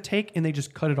was going to take and they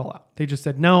just cut it all out. They just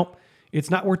said, no, it's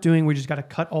not worth doing. We just got to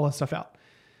cut all this stuff out.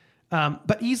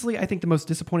 But easily, I think the most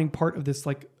disappointing part of this,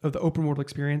 like of the open world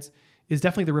experience, is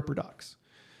definitely the Ripper Docs.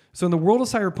 So in the world of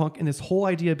Cyberpunk and this whole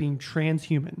idea of being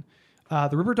transhuman,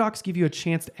 the Ripper Docs give you a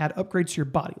chance to add upgrades to your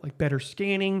body, like better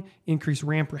scanning, increased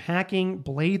RAM for hacking,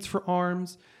 blades for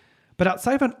arms. But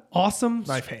outside of an awesome...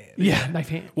 Knife hand. Yeah, knife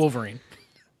hand. Wolverine.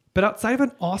 But outside of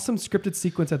an awesome scripted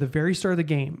sequence at the very start of the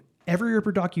game, every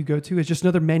Ripper Doc you go to is just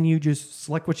another menu. Just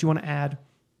select what you want to add,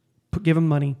 give them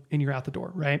money, and you're out the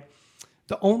door, right?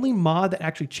 The only mod that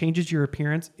actually changes your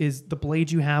appearance is the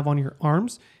blades you have on your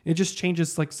arms. It just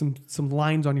changes like some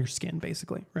lines on your skin,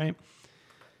 basically, right?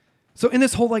 So in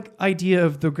this whole like idea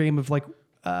of the game of like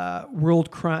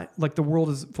world crime, like the world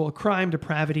is full of crime,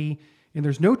 depravity, and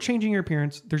there's no changing your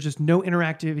appearance. There's just no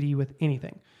interactivity with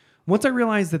anything. Once I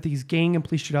realized that these gang and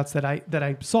police shootouts that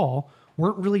I saw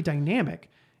weren't really dynamic,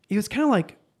 it was kind of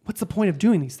like, what's the point of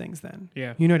doing these things then?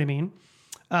 Yeah. You know what I mean?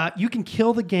 You can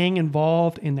kill the gang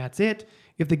involved and that's it.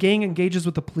 If the gang engages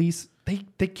with the police,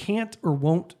 they can't or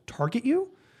won't target you.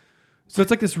 So it's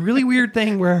like this really weird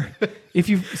thing where if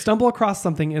you stumble across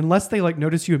something, unless they like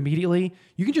notice you immediately,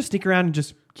 you can just sneak around and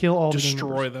just kill all the gang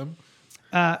members. Destroy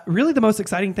them. Really the most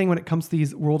exciting thing when it comes to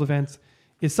these world events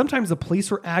is sometimes the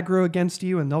police are aggro against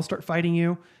you and they'll start fighting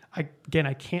you. I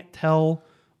can't tell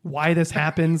why this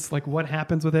happens, like what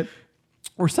happens with it.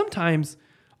 Or sometimes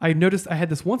I noticed I had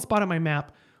this one spot on my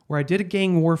map where I did a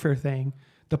gang warfare thing.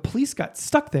 The police got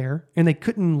stuck there and they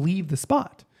couldn't leave the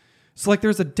spot. So like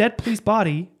there's a dead police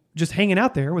body just hanging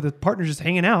out there with a partner just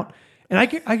hanging out. And I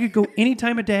could go any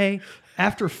time of day.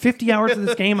 After 50 hours of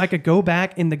this game, I could go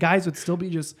back and the guys would still be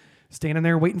just standing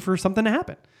there waiting for something to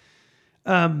happen.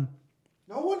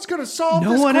 No one's going to solve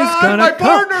No this one is crime. gonna My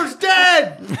come. partner's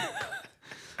dead.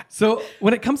 So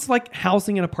when it comes to like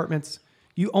housing and apartments,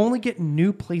 you only get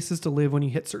new places to live when you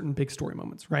hit certain big story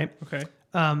moments, right? Okay.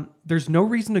 There's no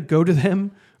reason to go to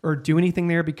them or do anything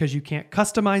there because you can't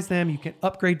customize them, you can't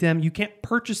upgrade them, you can't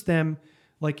purchase them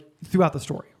like throughout the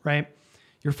story, right?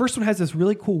 Your first one has this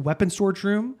really cool weapon storage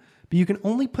room, but you can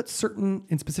only put certain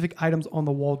and specific items on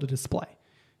the wall to display.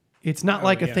 It's not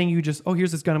like a thing you just,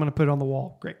 here's this gun, I'm going to put it on the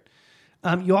wall. Great.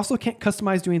 You also can't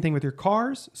customize, do anything with your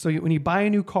cars. So when you buy a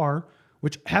new car,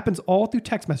 which happens all through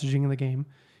text messaging in the game,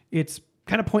 it's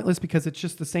kind of pointless because it's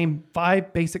just the same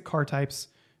 5 basic car types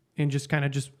and just kind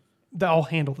of they all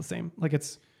handle the same. Like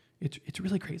it's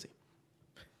really crazy.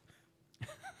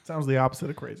 Sounds the opposite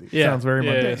of crazy. Yeah. Sounds very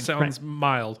mundane. Sounds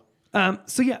mild.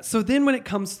 So then when it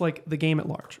comes to like the game at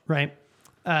large, right?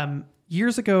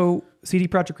 years ago, CD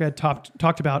Projekt Red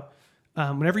talked about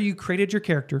whenever you created your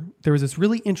character, there was this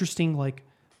really interesting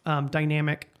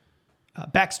dynamic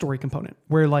backstory component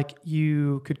where like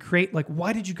you could create like,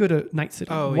 why did you go to Night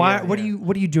City? What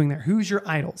are you doing there? Who's your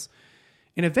idols?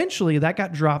 And eventually that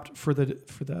got dropped for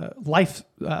the life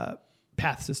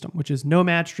path system, which is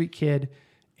Nomad, Street Kid,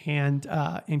 and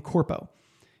Corpo.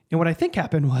 And what I think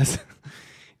happened was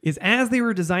is as they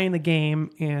were designing the game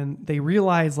and they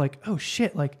realized like, oh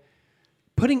shit, like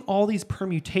putting all these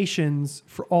permutations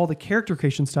for all the character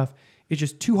creation stuff is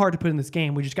just too hard to put in this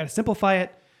game. We just got to simplify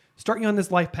it, start you on this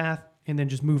life path, and then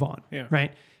just move on. Yeah.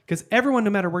 Right? Because everyone,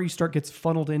 no matter where you start, gets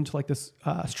funneled into like this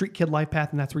Street Kid life path,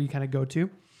 and that's where you kind of go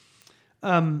to.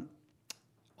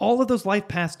 All of those life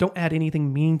paths don't add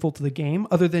anything meaningful to the game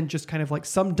other than just kind of like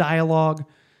some dialogue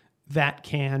that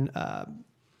can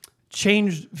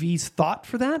change V's thought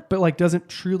for that, but like doesn't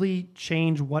truly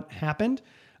change what happened.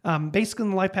 Basically,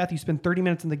 in the life path, you spend 30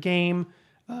 minutes in the game.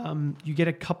 You get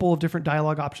a couple of different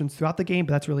dialogue options throughout the game,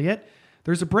 but that's really it.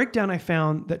 There's a breakdown I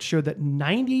found that showed that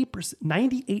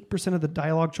 98% of the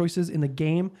dialogue choices in the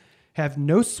game have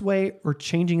no sway or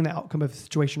changing the outcome of a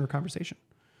situation or conversation.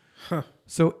 Huh.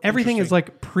 So everything is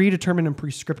like predetermined and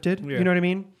prescripted. Yeah. You know what I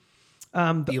mean?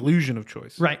 The illusion of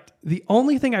choice. Right. The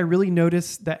only thing I really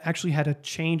noticed that actually had a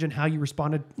change in how you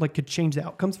responded, like could change the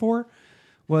outcomes for,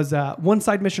 was one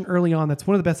side mission early on. That's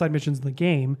one of the best side missions in the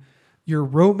game. Your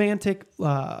romantic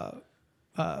side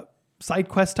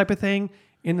quest type of thing.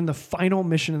 And then the final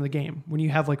mission in the game when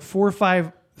you have like 4 or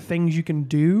 5 things you can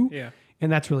do. Yeah.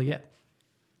 And that's really it.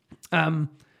 The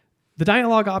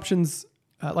dialogue options,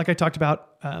 like I talked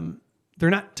about, they're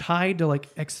not tied to like,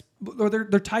 or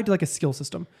they're tied to like a skill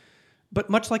system. But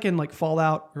much like in like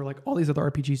Fallout or like all these other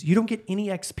RPGs, you don't get any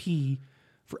XP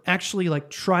for actually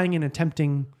like trying and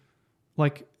attempting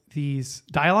like these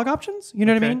dialogue options. You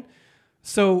know what I mean?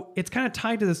 So it's kind of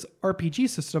tied to this RPG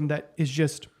system that is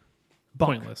just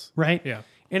pointless, right? Yeah.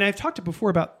 And I've talked before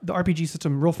about the RPG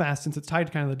system real fast since it's tied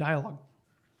to kind of the dialogue,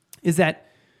 is that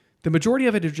the majority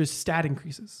of it is just stat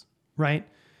increases, right?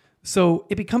 So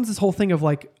it becomes this whole thing of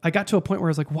like, I got to a point where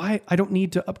I was like, why? I don't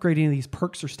need to upgrade any of these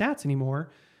perks or stats anymore.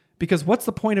 Because what's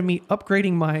the point of me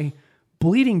upgrading my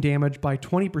bleeding damage by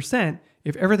 20%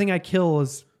 if everything I kill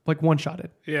is like one-shotted?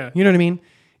 Yeah. You know what I mean?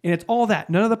 And it's all that.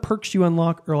 None of the perks you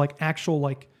unlock are like actual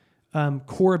like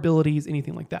core abilities,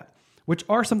 anything like that, which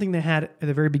are something they had at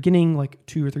the very beginning, like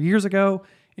 2 or 3 years ago,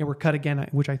 and were cut again,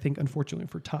 which I think, unfortunately,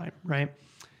 for time, right?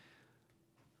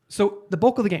 So the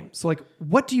bulk of the game. So like,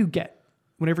 what do you get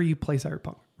whenever you play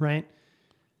Cyberpunk, right?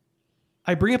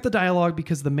 I bring up the dialogue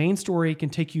because the main story can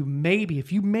take you maybe,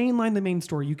 if you mainline the main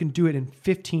story, you can do it in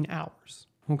 15 hours,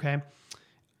 okay?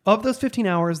 Of those 15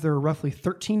 hours, there are roughly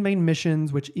 13 main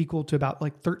missions, which equal to about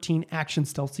like 13 action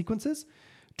stealth sequences,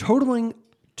 totaling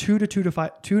 2 to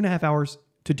 2.5 hours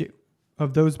to do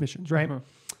of those missions, right? Uh-huh.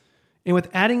 And with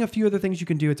adding a few other things you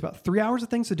can do, it's about 3 hours of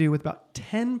things to do with about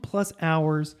 10 plus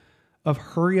hours of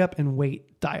hurry up and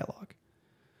wait dialogue.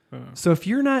 Uh-huh. So if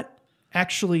you're not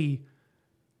actually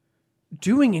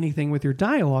doing anything with your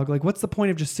dialogue, like what's the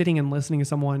point of just sitting and listening to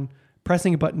someone,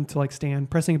 pressing a button to like stand,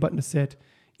 pressing a button to sit,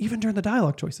 even during the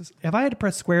dialogue choices? If I had to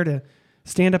press square to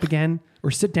stand up again or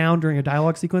sit down during a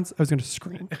dialogue sequence, I was going to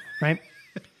scream, right?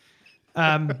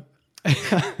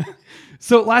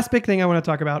 So last big thing I want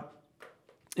to talk about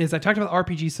is I talked about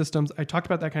RPG systems. I talked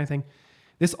about that kind of thing.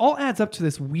 This all adds up to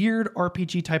this weird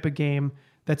RPG type of game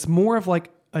that's more of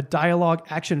like a dialogue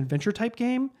action adventure type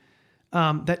game.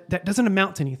 That doesn't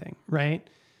amount to anything, right?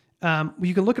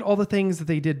 You can look at all the things that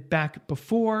they did back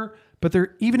before, but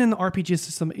they're even in the RPG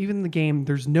system, even in the game,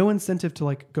 there's no incentive to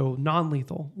like go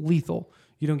non-lethal, lethal.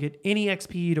 You don't get any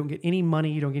XP, you don't get any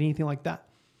money, you don't get anything like that.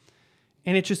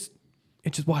 And it's just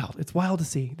wild. It's wild to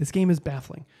see. This game is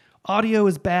baffling. Audio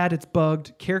is bad. It's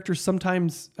bugged. Characters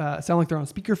sometimes sound like they're on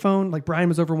speakerphone. Like Brian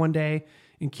was over one day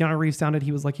and Keanu Reeves sounded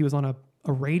he was on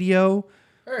a radio.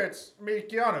 Hey, it's me,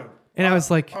 Keanu. And I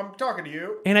was like, I'm talking to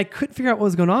you. And I couldn't figure out what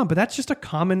was going on, but that's just a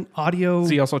common audio. Is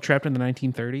he also trapped in the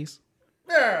 1930s?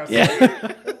 Yes.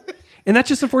 Yeah. And that's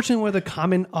just unfortunately one of the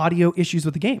common audio issues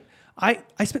with the game. I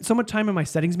spent so much time in my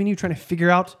settings menu trying to figure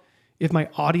out if my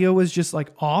audio was just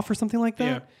like off or something like that.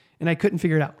 Yeah. And I couldn't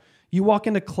figure it out. You walk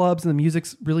into clubs and the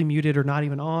music's really muted or not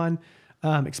even on.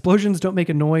 Explosions don't make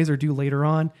a noise or do later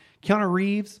on. Keanu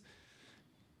Reeves,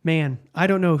 man, I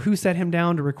don't know who set him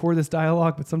down to record this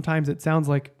dialogue, but sometimes it sounds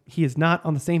like he is not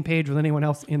on the same page with anyone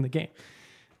else in the game.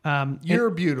 You're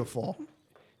beautiful.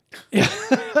 Yeah.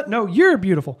 No, you're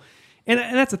beautiful. And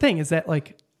that's the thing is that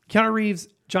like Keanu Reeves,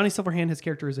 Johnny Silverhand, his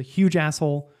character is a huge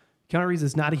asshole. Keanu Reeves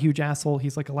is not a huge asshole.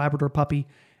 He's like a Labrador puppy.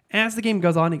 as the game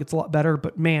goes on, it gets a lot better.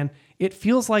 But man, it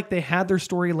feels like they had their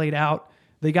story laid out.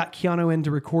 They got Keanu in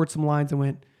to record some lines and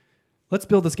went, let's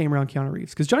build this game around Keanu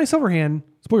Reeves. Because Johnny Silverhand,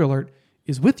 spoiler alert,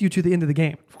 is with you to the end of the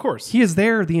game. Of course. He is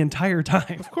there the entire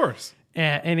time. Of course.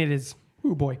 And it is,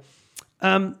 oh boy.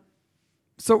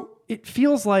 So it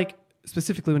feels like,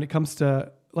 specifically when it comes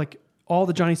to like all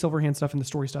the Johnny Silverhand stuff and the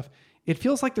story stuff, it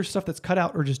feels like there's stuff that's cut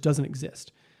out or just doesn't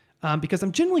exist. Because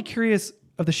I'm genuinely curious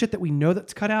of the shit that we know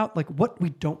that's cut out, like what we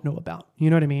don't know about. You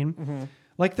know what I mean? Mm-hmm.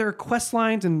 Like there are quest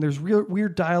lines and there's real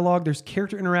weird dialogue. There's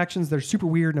character interactions that are super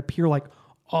weird and appear like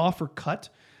off or cut.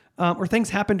 Or things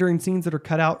happen during scenes that are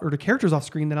cut out or the characters off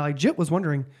screen that I legit was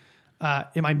wondering,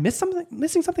 am I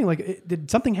missing something? Like did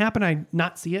something happen? I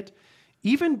not see it?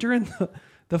 Even during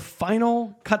the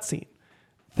final cutscene,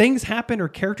 things happen or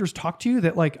characters talk to you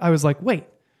that like, I was like, wait,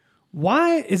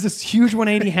 why is this huge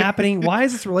 180 happening? Why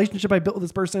is this relationship I built with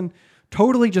this person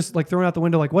totally just like thrown out the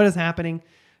window? Like what is happening?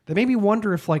 That made me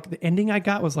wonder if like the ending I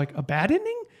got was like a bad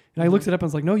ending. And I looked it up and I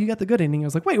was like, no, you got the good ending. I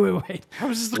was like, wait. How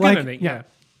is this the like, good ending? Yeah.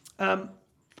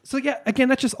 So yeah, again,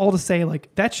 that's just all to say,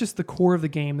 like, that's just the core of the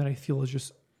game that I feel is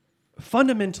just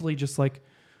fundamentally just like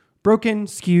broken,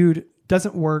 skewed,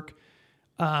 doesn't work.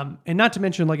 And not to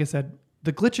mention, like I said,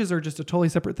 the glitches are just a totally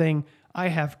separate thing. I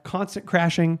have constant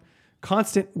crashing,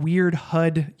 constant weird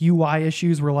HUD UI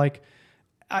issues where like,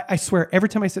 I swear every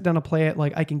time I sit down to play it,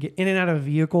 like I can get in and out of a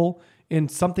vehicle and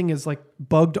something is like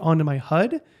bugged onto my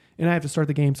HUD and I have to start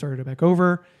the game, start it back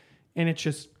over. And it's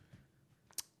just,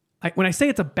 when I say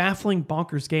it's a baffling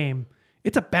bonkers game,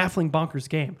 it's a baffling bonkers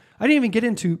game. I didn't even get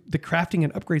into the crafting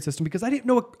and upgrade system because I didn't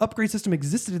know an upgrade system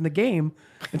existed in the game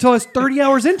until I was 30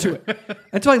 hours into it.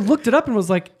 Until I looked it up and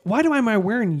was like, why am I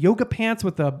wearing yoga pants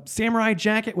with a samurai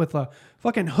jacket with a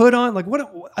fucking hood on? Like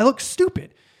what? I look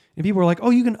stupid. And people were like, oh,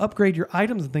 you can upgrade your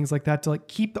items and things like that to like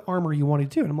keep the armor you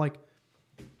wanted to. And I'm like,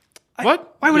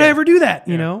 what? Why would I ever do that?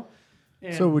 You know?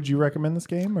 And So would you recommend this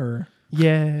game or?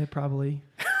 yeah, probably.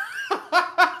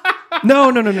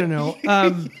 No.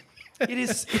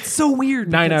 It's so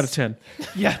weird. 9 out of 10.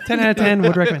 Yeah, 10 out of 10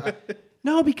 would recommend.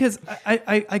 No, because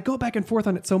I go back and forth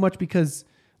on it so much because,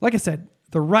 like I said,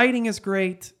 the writing is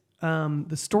great.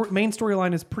 The main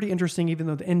storyline is pretty interesting, even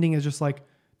though the ending is just like,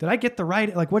 did I get the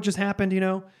right? Like, what just happened, you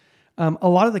know? A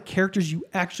lot of the characters you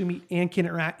actually meet and can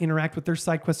interact with, their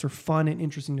side quests are fun and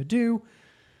interesting to do.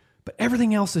 But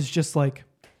everything else is just like,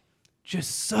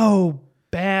 just so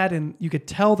bad. And you could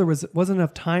tell there wasn't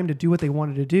enough time to do what they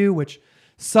wanted to do, which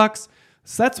sucks.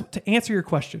 So that's to answer your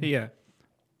question. Yeah.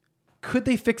 Could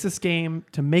they fix this game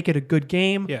to make it a good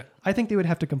game? Yeah. I think they would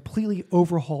have to completely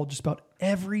overhaul just about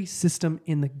every system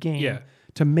in the game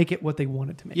to make it what they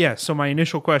wanted to make. Yeah. So my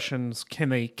initial questions: Can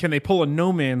they pull a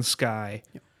No Man's Sky?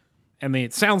 Yep. And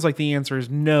it sounds like the answer is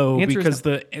no, because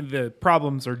the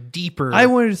problems are deeper. I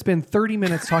wanted to spend 30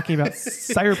 minutes talking about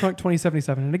Cyberpunk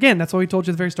 2077, and again, that's what we told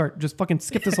you at the very start. Just fucking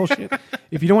skip this whole shit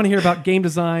if you don't want to hear about game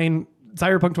design,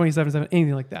 Cyberpunk 2077,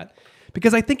 anything like that,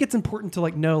 because I think it's important to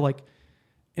like know like.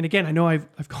 And again, I know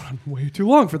I've gone on way too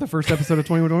long for the first episode of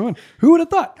 2021. Who would have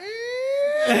thought?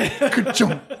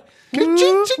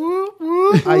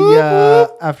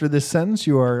 After this sentence,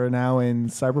 you are now in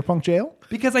Cyberpunk jail.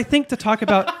 Because I think to talk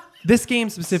about this game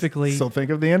specifically... So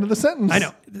think of the end of the sentence. I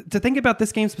know. To think about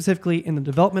this game specifically in the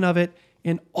development of it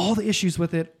and all the issues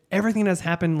with it, everything that's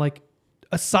happened, like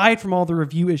aside from all the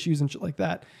review issues and shit like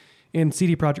that, and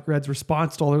CD Projekt Red's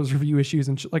response to all those review issues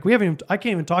and shit. Like I can't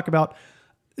even talk about...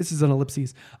 This is an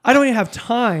ellipses. I don't even have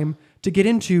time to get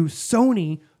into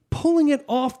Sony pulling it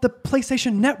off the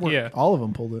PlayStation Network. Yeah. All of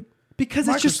them pulled it. Because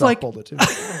Microsoft it's just like... pulled it too.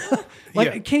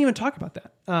 I can't even talk about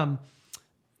that.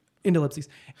 Into ellipses.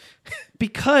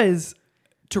 Because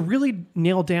to really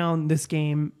nail down this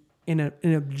game in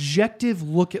an objective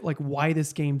look at like why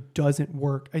this game doesn't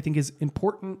work, I think is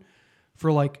important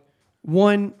for like,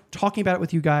 one, talking about it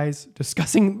with you guys,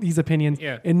 discussing these opinions,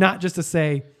 and not just to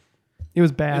say... It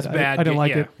was bad. It's bad. I didn't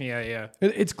like it. Yeah.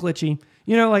 It's glitchy.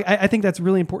 You know, like I think that's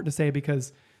really important to say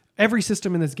because every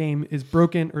system in this game is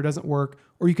broken or doesn't work,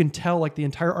 or you can tell like the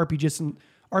entire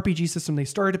RPG system, they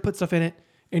started to put stuff in it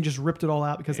and just ripped it all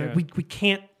out because like, we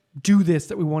can't do this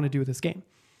that we want to do with this game.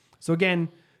 So again,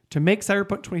 to make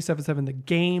Cyberpunk 2077 the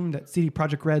game that CD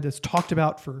Projekt Red has talked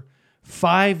about for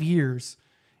 5 years,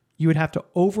 you would have to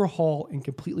overhaul and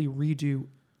completely redo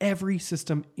every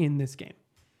system in this game.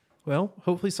 Well,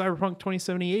 hopefully Cyberpunk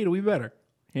 2078 will be better.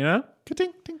 You know?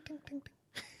 Ka-ting, ting, ting, ting,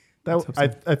 ting.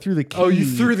 I threw the key. Oh, you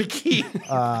threw the key.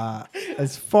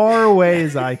 As far away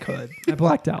as I could. I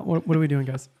blacked out. What are we doing,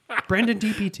 guys? Brandon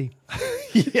DPT.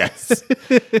 Yes.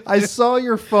 I saw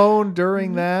your phone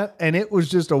during that, and it was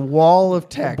just a wall of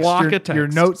text. block your, of text. Your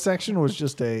note section was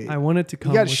just a. I wanted to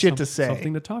come You got with shit to say.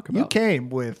 something to talk about. You came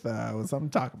with something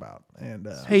to talk about, and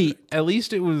Hey, at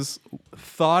least it was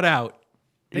thought out.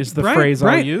 Is the Brian- phrase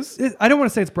Brian- I'll use? I don't want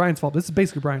to say it's Brian's fault. This is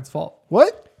basically Brian's fault.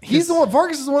 what? He's the one.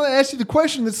 Vargas is the one that asked you the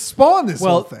question that spawned this whole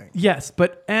Well, thing. yes,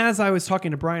 but as I was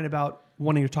talking to Brian about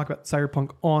wanting to talk about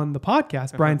Cyberpunk on the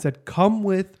podcast, Brian said, "Come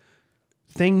with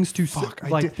things to say, I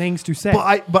like did- things to say."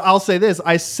 But I'll say this: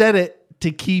 I said it to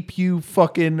keep you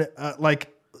fucking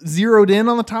zeroed in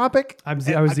on the topic. I was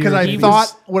because zeroed I in.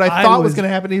 thought what I thought was was- going to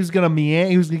happen. He was going to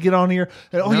meander. He was going to get on here.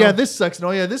 And, oh yeah, this sucks. And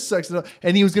oh yeah, this sucks.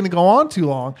 And he was going to go on too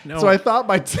long. No. So I thought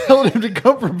by telling him to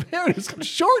come prepared, it's going to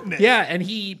shorten it. Yeah, and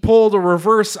he pulled a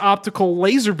reverse optical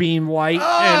laser beam light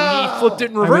and he flipped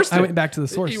it and reversed I it. went back to the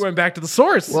source. He went back to the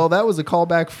source. Well, that was a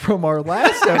callback from our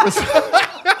last episode.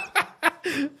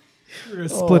 We're gonna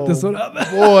split this one up.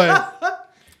 Boy.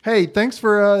 Hey, thanks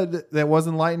for that was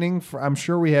enlightening. I'm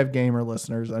sure we have gamer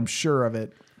listeners. I'm sure of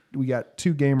it. We got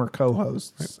 2 gamer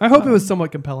co-hosts. I hope it was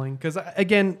somewhat compelling because,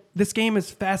 again, this game is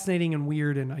fascinating and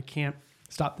weird, and I can't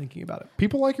stop thinking about it.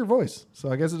 People like your voice, so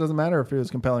I guess it doesn't matter if it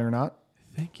was compelling or not.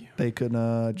 Thank you. They could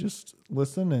just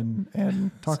listen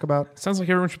and talk about. Sounds like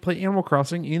everyone should play Animal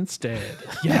Crossing instead.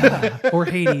 Yeah, or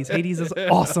Hades. Hades is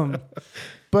awesome.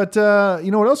 But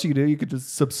you know what else you could do? You could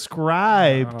just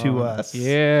subscribe to us.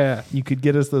 Yeah. You could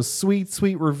get us those sweet,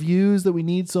 sweet reviews that we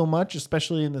need so much,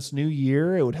 especially in this new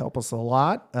year. It would help us a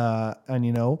lot. And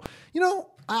you know,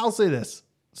 I'll say this: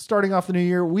 starting off the new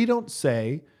year, we don't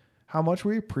say how much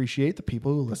we appreciate the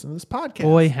people who listen to this podcast.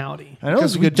 Boy, hhowdy. I know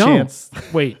there's a we good don't. chance.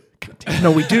 Wait. No,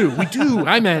 we do. We do.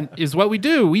 I meant is what we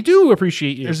do. We do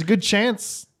appreciate you. There's a good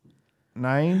chance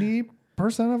 90%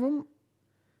 of them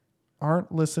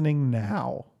aren't listening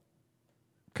now.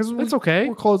 Because That's okay.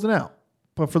 We're closing out.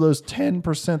 But for those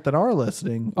 10% that are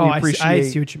listening, Oh, we I appreciate,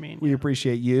 see what you mean. We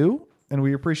appreciate you, and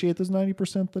we appreciate those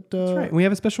 90% that. That's right. We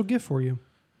have a special gift for you.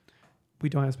 We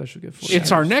don't have a special gift for you.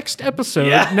 It's our next episode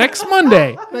next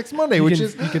Monday. Next Monday, You which can-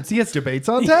 is you can see us. Debates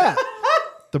on Tap.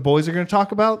 The boys are going to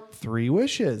talk about 3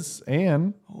 wishes,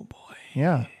 and Oh boy.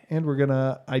 yeah, and we're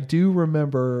gonna. I do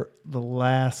remember the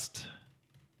last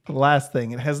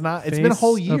thing. It has not. It's been a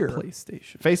whole year.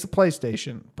 PlayStation. Face of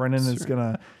PlayStation. Brendan is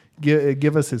gonna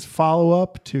give us his follow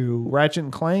up to Ratchet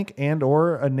and Clank and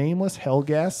or a nameless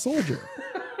Hellgas Soldier.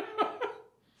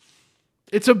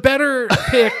 It's a better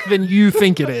pick than you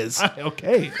think it is.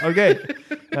 Okay.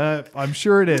 I'm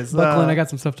sure it is. Buckland, I got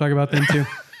some stuff to talk about then too.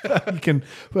 You can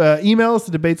email us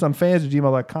to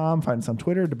debatesonfans@gmail.com. Find us on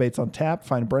Twitter, Debates on Tap.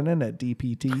 Find Brendan at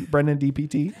Brendan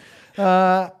DPT.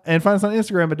 And find us on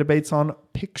Instagram at Debates on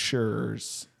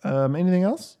Pictures. Anything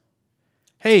else?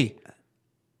 Hey,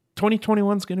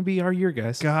 2021 is going to be our year,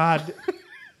 guys. God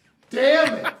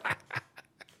damn it.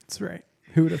 That's right.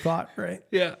 Who would have thought, right?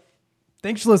 Yeah.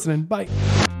 Thanks for listening. Bye.